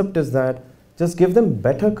concept is that just give them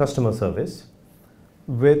better customer service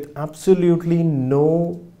with absolutely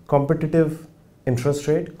no competitive interest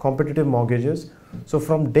rate, competitive mortgages. So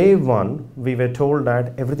from day one, we were told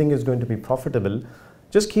that everything is going to be profitable.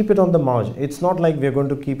 Just keep it on the margin. It's not like we're going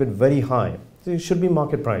to keep it very high. So it should be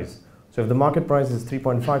market price. So if the market price is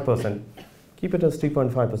 3.5%, keep it as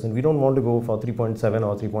 3.5%. We don't want to go for 3.7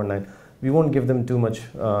 or 3.9. We won't give them too much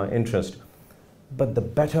interest. But the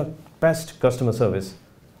best customer service,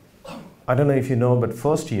 I don't know if you know, but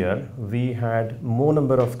first year we had more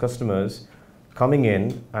number of customers coming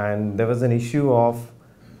in, and there was an issue of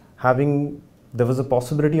there was a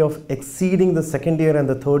possibility of exceeding the second year and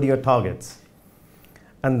the third year targets.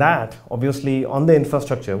 And that obviously on the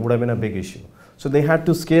infrastructure would have been a big issue. So they had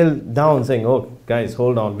to scale down, saying, oh guys,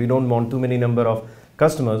 hold on, we don't want too many number of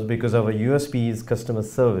customers because our USP is customer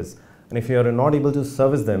service. And if you are not able to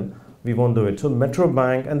service them, we won't do it. So Metro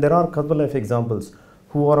Bank, and there are a couple of examples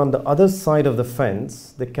who are on the other side of the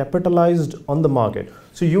fence, they capitalized on the market.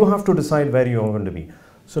 So you have to decide where you are going to be.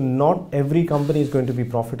 So not every company is going to be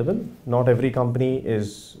profitable. Not every company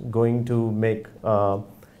is going to make a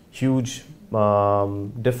huge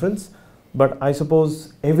difference. But I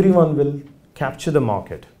suppose everyone will capture the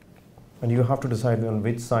market. And you have to decide on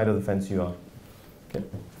which side of the fence you are. Okay.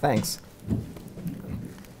 Thanks.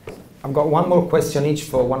 I've got one more question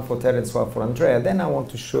each, one for Terence, one for Andrea. Then I want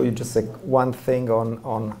to show you just one thing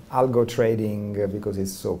on algo trading because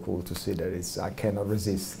it's so cool to see that I cannot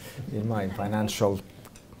resist in my financial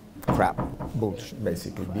crap, bullshit,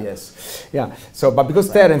 basically, BS. Yeah. So, but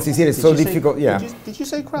because Terence is here, it's so difficult. Yeah. Did you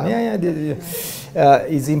say crap? Yeah.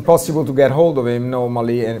 It's impossible to get hold of him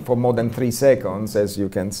normally, and for more than 3 seconds, as you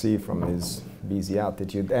can see from his busy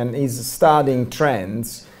attitude. And he's studying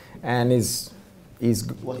trends, and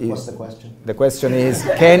what's the question? The question is,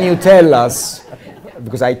 can you tell us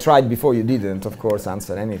because I tried before, you didn't, of course,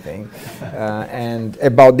 answer anything, and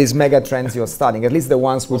about these mega trends you're studying, at least the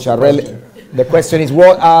ones which are relevant. The question is,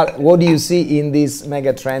 what do you see in these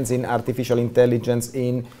mega trends in artificial intelligence,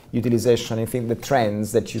 in utilization? I think the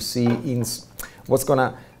trends that you see in what's going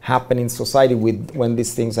to happen in society when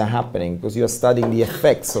these things are happening, because you're studying the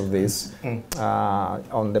effects of this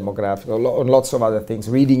on demographic, on lots of other things,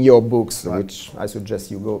 reading your books, right, which I suggest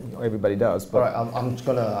you go, everybody does. But all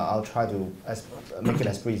right, I'll try to make it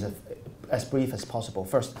as brief as possible.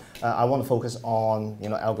 First, I want to focus on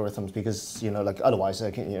algorithms, because like otherwise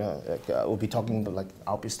we'll be talking, but like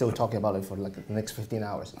I'll be still talking about it for like the next 15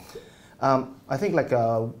 hours. I think like there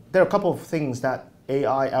are a couple of things that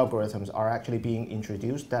AI algorithms are actually being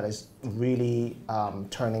introduced that is really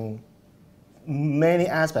turning many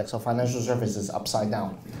aspects of financial services upside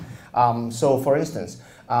down. So for instance,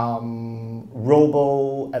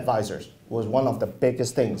 robo-advisors was one of the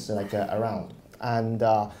biggest things like around. And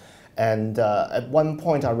at one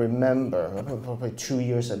point I remember, probably 2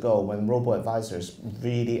 years ago, when robo-advisors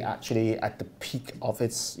really actually at the peak of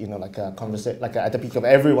its, like a conversation, like at the peak of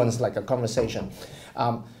everyone's like a conversation,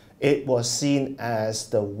 it was seen as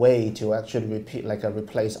the way to actually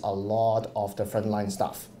replace a lot of the frontline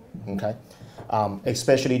staff, okay?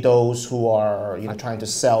 Especially those who are trying to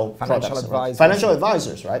sell financial products. Advisors. Financial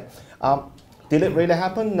advisors, right? Did it really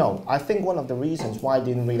happen? No. I think one of the reasons why it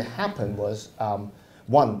didn't really happen was,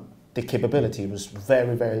 one, the capability was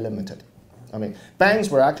very, very limited. I mean,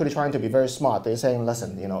 banks were actually trying to be very smart. They're saying,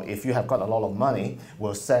 listen, if you have got a lot of money,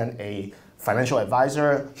 we'll send a financial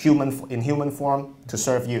advisor, in human form, to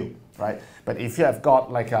serve you, right? But if you have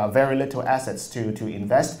got like very little assets to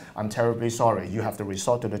invest, I'm terribly sorry, you have to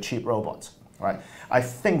resort to the cheap robots, right? I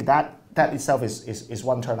think that itself is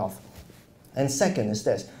one turn off. And second is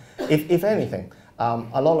this: if anything,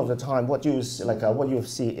 a lot of the time, what you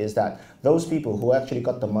see is that those people who actually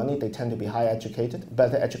got the money, they tend to be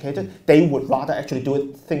better educated. They would rather actually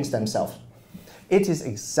do things themselves. It is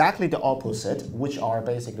exactly the opposite, which are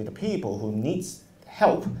basically the people who need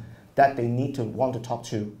help, that they need to want to talk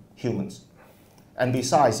to humans. And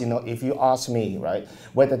besides, if you ask me, right,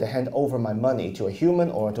 whether to hand over my money to a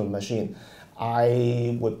human or to a machine,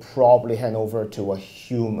 I would probably hand over to a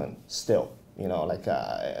human still. When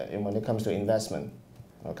it comes to investment,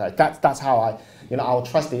 okay, that's how I'll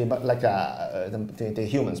trust the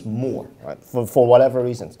humans more, right, for whatever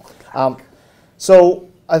reasons. So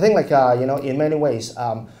I think in many ways,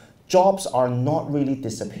 jobs are not really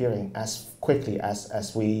disappearing as quickly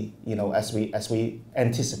as we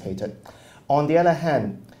anticipated. On the other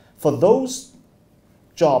hand, for those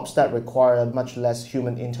jobs that require much less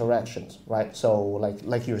human interactions, right? So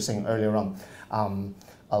like you were saying earlier on,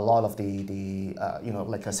 a lot of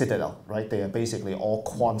like a Citadel, right? They are basically all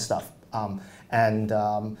quant stuff. I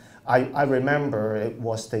remember it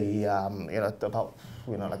was about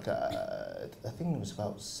I think it was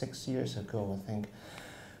about 6 years ago, I think.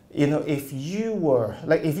 If you were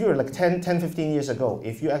like 10, 15 years ago,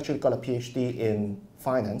 if you actually got a PhD in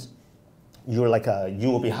finance, you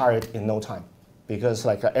will be hired in no time, because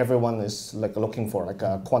everyone is looking for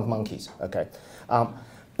quant monkeys, okay?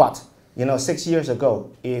 But 6 years ago,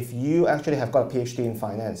 if you actually have got a PhD in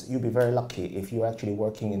finance, you'll be very lucky if you're actually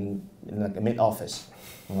working in a mid-office,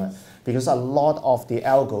 right? Because a lot of the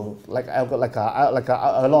a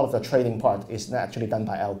lot of the trading part is actually done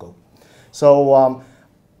by algo. So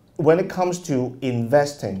when it comes to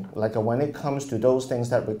investing, when it comes to those things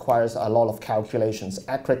that requires a lot of calculations,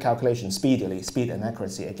 accurate calculations, speed and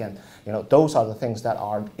accuracy, again, those are the things that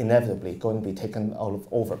are inevitably going to be taken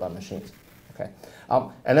over by machines. Okay.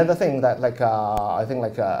 Another thing that I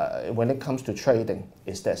think when it comes to trading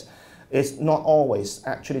is this: it's not always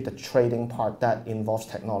actually the trading part that involves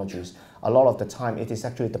technologies. A lot of the time, it is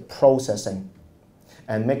actually the processing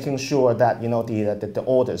and making sure that the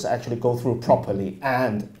orders actually go through properly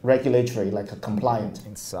and regulatory compliant.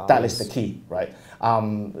 That is the key, right?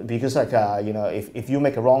 Because if you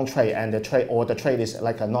make a wrong trade and the trade is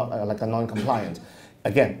a non-compliant,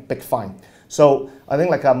 again, big fine. So I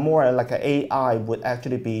think more an AI would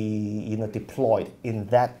actually be deployed in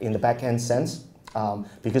the back end sense,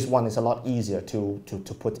 because one, is a lot easier to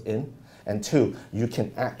put in, and two, you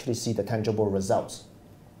can actually see the tangible results,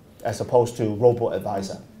 as opposed to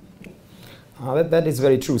robo-advisor. That is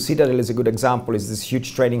very true. Citadel is a good example. It's this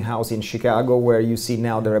huge trading house in Chicago where you see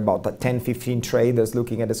now there are about 10, 15 traders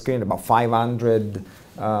looking at the screen, about 500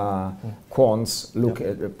 quants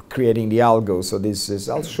creating the algo. So this is,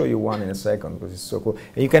 I'll show you one in a second because it's so cool.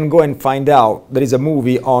 And you can go and find out. There is a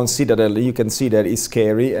movie on Citadel. You can see that it's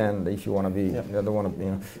scary, and if you want to be, you don't want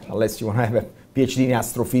to, unless you want to have a PhD in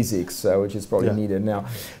astrophysics, which is probably needed now.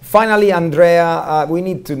 Finally, Andrea, we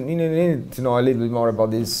need to know a little bit more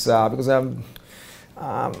about this because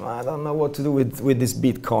I don't know what to do with this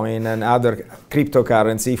Bitcoin and other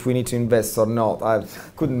cryptocurrency, if we need to invest or not. I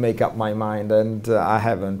couldn't make up my mind, and I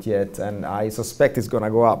haven't yet. And I suspect it's going to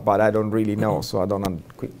go up, but I don't really know, so I don't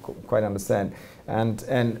quite understand.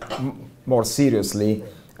 And more seriously,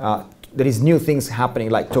 there is new things happening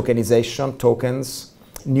like tokenization, tokens,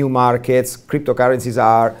 new markets. Cryptocurrencies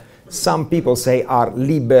are, some people say, are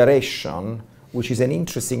liberation, which is an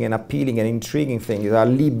interesting and appealing and intriguing thing. It's a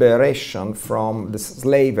liberation from the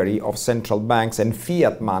slavery of central banks and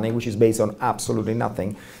fiat money, which is based on absolutely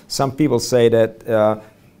nothing. Some people say that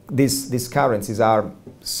these currencies are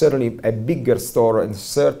certainly a bigger store and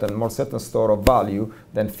more certain store of value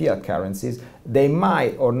than fiat currencies. They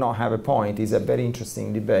might or not have a point. It's a very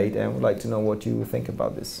interesting debate, and I would like to know what you think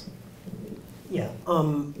about this. Yeah,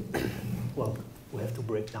 well, we have to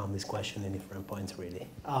break down this question in different points, really.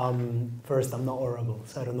 First, I'm not Oracle,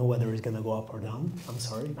 so I don't know whether it's going to go up or down. I'm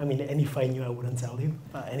sorry. I mean, and if I knew, I wouldn't tell you.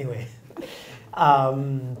 But anyway.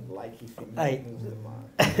 Like if it moves the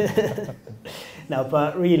mark. No,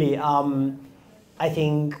 but really, I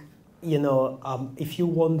think, you know, if you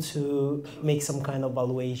want to make some kind of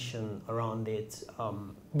valuation around it,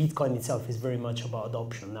 Bitcoin itself is very much about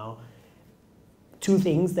adoption. Now, two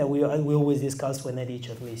things that we always discuss when I teach,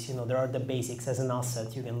 at least, you know, there are the basics as an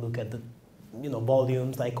asset. You can look at the, you know,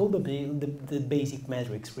 volumes, like all the basic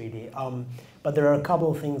metrics, really. But there are a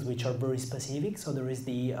couple of things which are very specific. So there is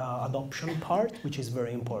the adoption part, which is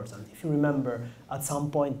very important. If you remember, at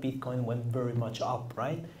some point, Bitcoin went very much up,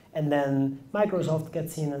 right? And then Microsoft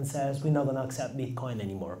gets in and says, we're not going to accept Bitcoin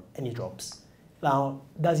anymore, and it drops. Now,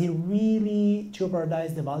 does it really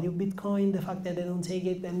jeopardize the value of Bitcoin, the fact that they don't take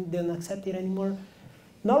it and they don't accept it anymore?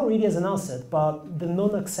 Not really as an asset, but the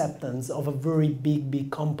non-acceptance of a very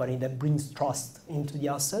big company that brings trust into the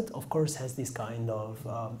asset, of course, has this kind of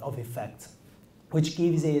effect, which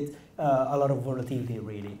gives it a lot of volatility,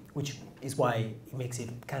 really, which is why it makes it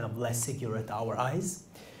kind of less secure at our eyes.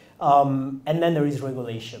 And then there is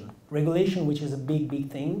regulation. Regulation, which is a big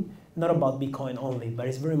thing, not about Bitcoin only, but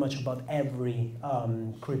it's very much about every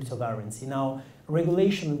cryptocurrency. Now,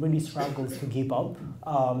 regulation really struggles to keep up.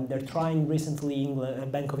 They're trying recently,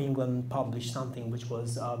 Bank of England published something which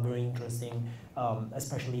was very interesting,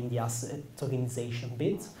 especially in the asset tokenization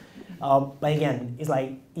bit. But again, it's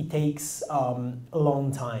like it takes a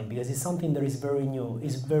long time because it's something that is very new.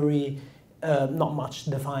 It's very not much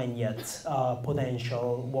defined yet,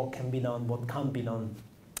 potential, what can be done, what can't be done.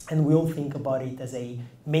 And we all think about it as a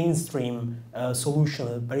mainstream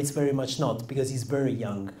solution, but it's very much not because it's very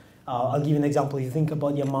young. I'll give you an example. If you think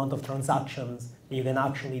about the amount of transactions that you can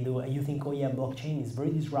actually do, and you think, oh yeah, blockchain is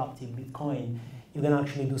very disruptive, Bitcoin, you can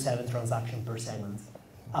actually do 7 transactions per second.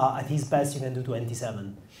 At his best, you can do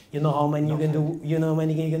 27. You know how many you can do? You know how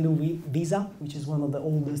many you can do Visa, which is one of the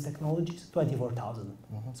oldest technologies? 24,000.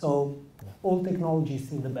 So old technology is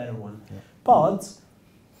still the better one. But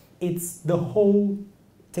it's the whole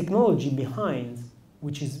technology behind,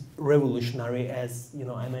 which is revolutionary, as you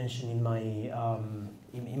know, I mentioned in my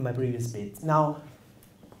in my previous bit. Now,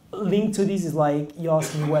 linked to this is like you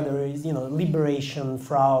asked me whether it's, you know, liberation,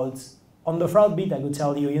 frauds. On the fraud bit, I could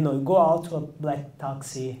tell you, you know, go out to a black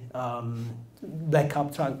taxi, black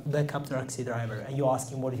cab taxi driver, and you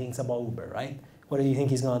ask him what he thinks about Uber, right? What do you think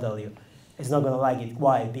he's gonna tell you? He's not gonna like it.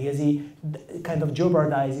 Why? Because he kind of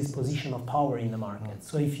jeopardizes his position of power in the market.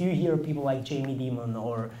 So if you hear people like Jamie Dimon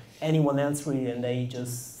or anyone else really, and they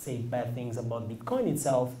just say bad things about Bitcoin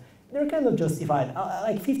itself, they're kind of justified.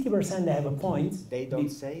 Like 50% they have a point. They don't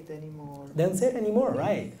say it anymore. They don't say it anymore,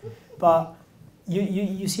 right? But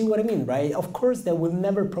you see what I mean, right? Of course, they will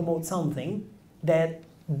never promote something that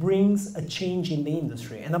brings a change in the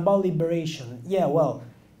industry. And about liberation, yeah, well,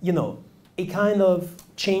 you know, it kind of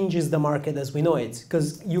changes the market as we know it,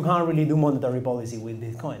 because you can't really do monetary policy with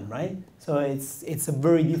Bitcoin, right? So it's a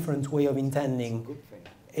very different way of intending.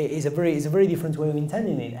 It's a very different way of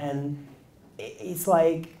intending it, and it's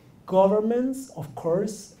like governments, of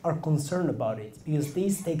course, are concerned about it because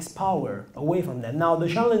this takes power away from them. Now, the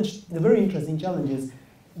challenge, the very interesting challenge is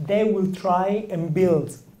they will try and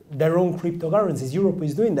build their own cryptocurrencies. Europe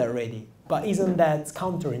is doing that already. But isn't that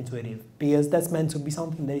counterintuitive? Because that's meant to be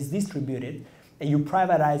something that is distributed and you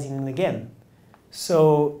privatize it again.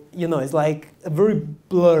 So, you know, it's like a very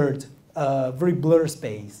blurred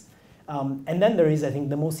space. And then there is, I think,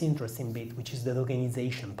 the most interesting bit, which is the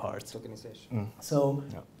tokenization part. Tokenization. So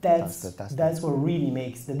that's what really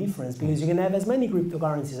makes the difference, because you can have as many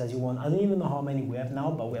cryptocurrencies as you want. I don't even know how many we have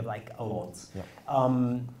now, but we have like a lot.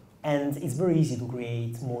 And it's very easy to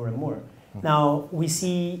create more and more. Now, we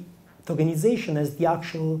see tokenization as the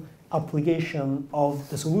actual application of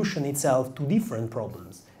the solution itself to different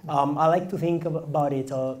problems. I like to think about it,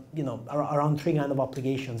 around three kind of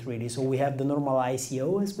applications really. So we have the normal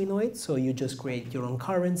ICO as we know it. So you just create your own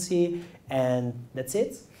currency and that's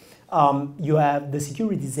it. You have the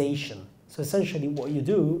securitization. So essentially what you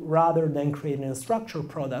do, rather than creating a structured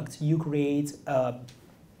product, you create a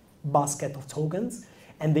basket of tokens.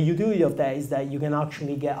 And the utility of that is that you can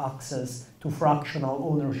actually get access to fractional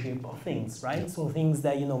ownership of things, right? So things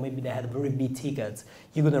that, maybe they had very big tickets,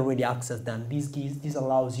 you couldn't really access them. This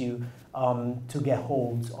allows you to get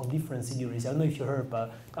hold of different securities. I don't know if you heard,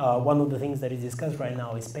 but one of the things that is discussed right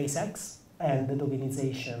now is SpaceX and the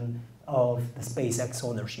tokenization of the SpaceX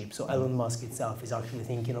ownership. So Elon Musk itself is actually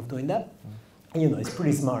thinking of doing that. And, it's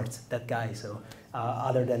pretty smart, that guy, so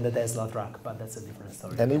other than the Tesla truck, but that's a different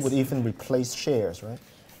story. And it would even replace shares, right?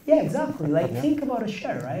 Yeah, exactly. Like think about a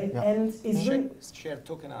share, right? Yeah. And it's share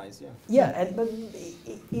tokenized, yeah. Yeah, but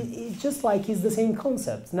it's just like it's the same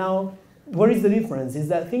concept. Now, what is the difference? Is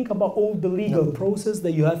that think about all the legal process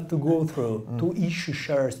that you have to go through to issue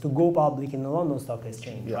shares, to go public in the London Stock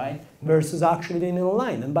Exchange, right? Versus actually doing it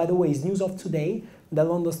online. And by the way, it's news of today. The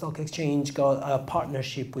London Stock Exchange got a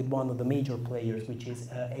partnership with one of the major players, which is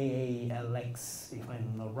AAVOR, if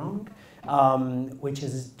I'm not wrong, which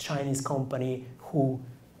is a Chinese company who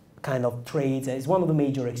kind of trades, it's one of the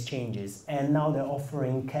major exchanges, and now they're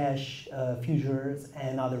offering cash, futures,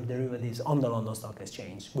 and other derivatives on the London Stock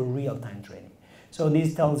Exchange with real-time trading. So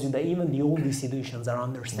this tells you that even the old institutions are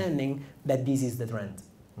understanding that this is the trend.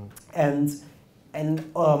 And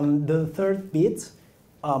the third bit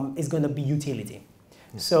is going to be utility.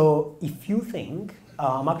 So if you think,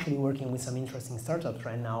 I'm actually working with some interesting startups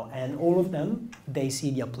right now, and all of them, they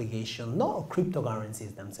see the application, not of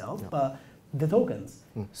cryptocurrencies themselves, but the tokens.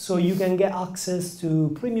 So you can get access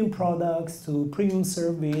to premium products, to premium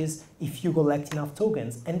service if you collect enough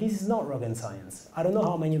tokens. And this is not rocket science. I don't know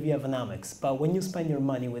how many of you have an Amex, but when you spend your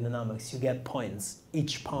money with an Amex, you get points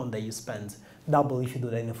each pound that you spend, double if you do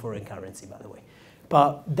that in a foreign currency, by the way.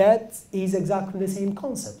 But that is exactly the same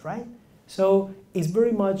concept, right? So it's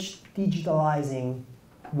very much digitalizing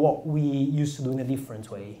what we used to do in a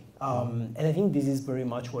different way. And I think this is very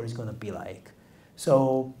much what it's going to be like.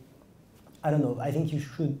 So I don't know, I think you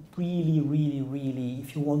should really,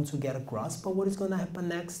 if you want to get a grasp of what is going to happen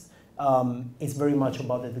next, it's very much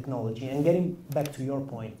about the technology. And getting back to your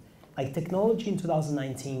point, like technology in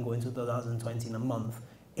 2019 going to 2020 in a month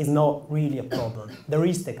is not really a problem. There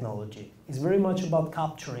is technology. It's very much about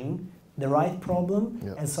capturing the right problem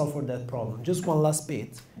and solve for that problem. Just one last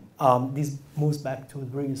bit. This moves back to the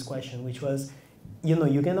previous question, which was,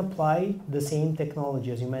 you can apply the same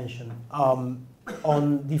technology as you mentioned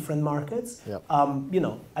on different markets. I've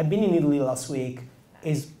been in Italy last week.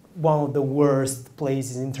 It's one of the worst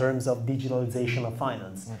places in terms of digitalization of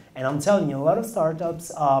finance. And I'm telling you, a lot of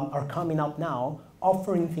startups are coming up now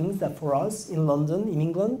offering things that for us in London, in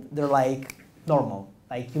England, they're like normal.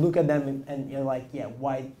 Like you look at them and you're like, yeah,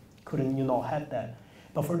 why couldn't you not have that?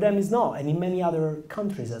 But for them it's not, and in many other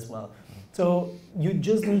countries as well. So you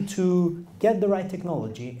just need to get the right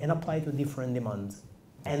technology and apply it to different demands.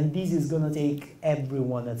 And this is going to take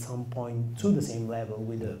everyone at some point to the same level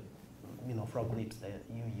with the frog leaps that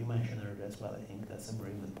you mentioned earlier as well. I think that's a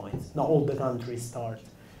very good point. Not all the countries start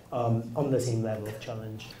on the same level of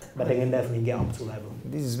challenge, but they can definitely get up to level.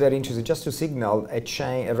 This is very interesting. Just to signal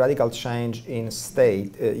a radical change in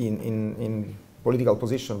state, in political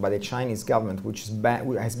position by the Chinese government, which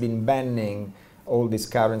has been banning all these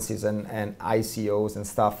currencies and ICOs and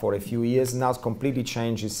stuff for a few years, now completely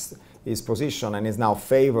changes his position and is now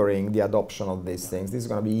favoring the adoption of these things. This is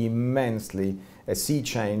going to be immensely a sea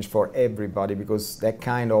change for everybody, because that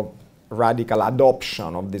kind of radical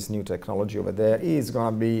adoption of this new technology over there is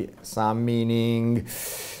going to be some meaning.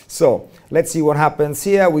 So let's see what happens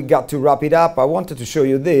here. We got to wrap it up. I wanted to show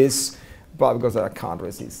you this, but because I can't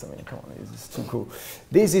resist. I mean, come on, this is too cool.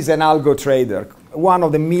 This is an Algotrader, one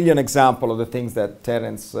of the million examples of the things that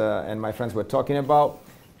Terence and my friends were talking about.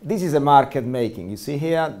 This is a market making. You see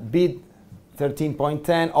here, bid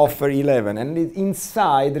 13.10, offer 11. And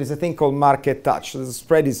inside, there is a thing called market touch. The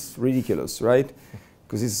spread is ridiculous, right?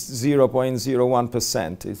 Because it's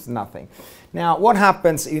 0.01%. It's nothing. Now, what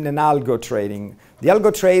happens in an algo trading? The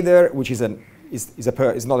algo trader, which is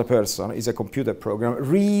not a person, is a computer program,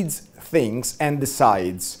 reads things and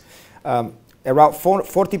decides. Around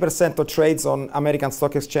 40% of trades on American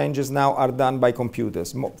stock exchanges now are done by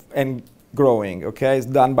computers, and growing, okay? It's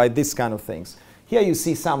done by this kind of things. Here you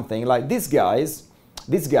see something like this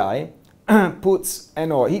guy puts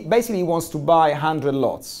an order. He basically wants to buy 100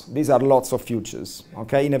 lots. These are lots of futures,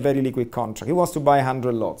 okay, in a very liquid contract. He wants to buy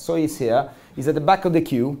 100 lots. So he's here. He's at the back of the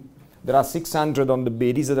queue. There are 600 on the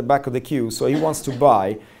bid. He's at the back of the queue. So he wants to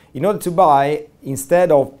buy. In order to buy,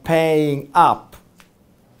 instead of paying up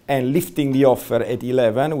and lifting the offer at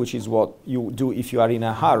 11, which is what you do if you are in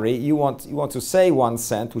a hurry, you want to save 1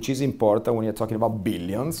 cent, which is important when you're talking about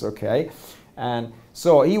billions, okay? And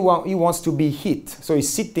so he wants to be hit. So he's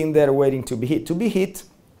sitting there waiting to be hit. To be hit,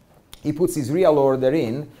 he puts his real order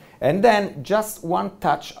in, and then just one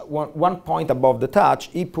point above the touch,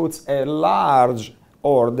 he puts a large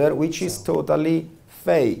order, which is totally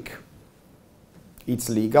fake. It's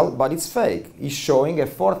legal, but it's fake. It's showing a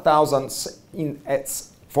 4,000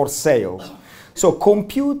 for sale. So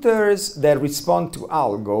computers that respond to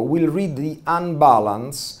algo will read the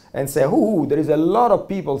unbalance and say, ooh, there is a lot of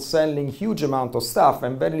people selling huge amount of stuff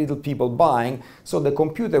and very little people buying. So the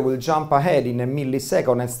computer will jump ahead in a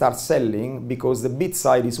millisecond and start selling because the bid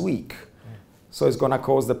side is weak. So it's going to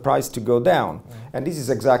cause the price to go down. And this is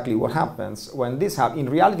exactly what happens when this happens. In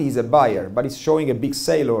reality, he's a buyer, but he's showing a big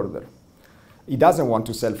sale order. He doesn't want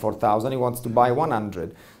to sell 4,000, he wants to buy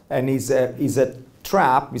 100. And is a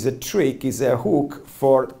trap, is a trick, is a hook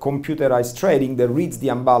for computerized trading that reads the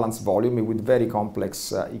unbalanced volume with very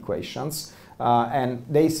complex equations. And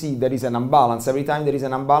they see there is an imbalance. Every time there is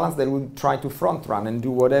an imbalance, they will try to front run and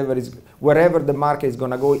do wherever the market is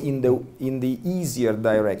going to go in the easier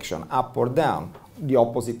direction, up or down. The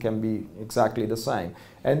opposite can be exactly the same.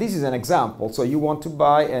 And this is an example. So you want to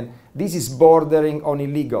buy, and this is bordering on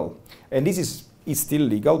illegal. And this is still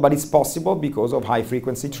legal, but it's possible because of high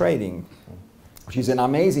frequency trading, which is an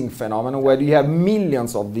amazing phenomenon where you have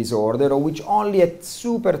millions of these orders, of which only a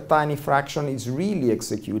super tiny fraction is really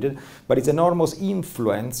executed, but it's enormous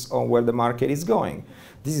influence on where the market is going.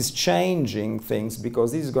 This is changing things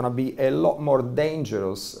because this is going to be a lot more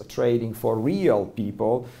dangerous trading for real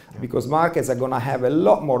people, because markets are going to have a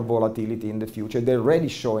lot more volatility in the future. They're already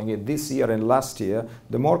showing it this year and last year.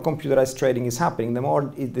 The more computerized trading is happening, the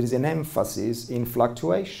more there is an emphasis in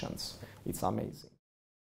fluctuations. It's amazing.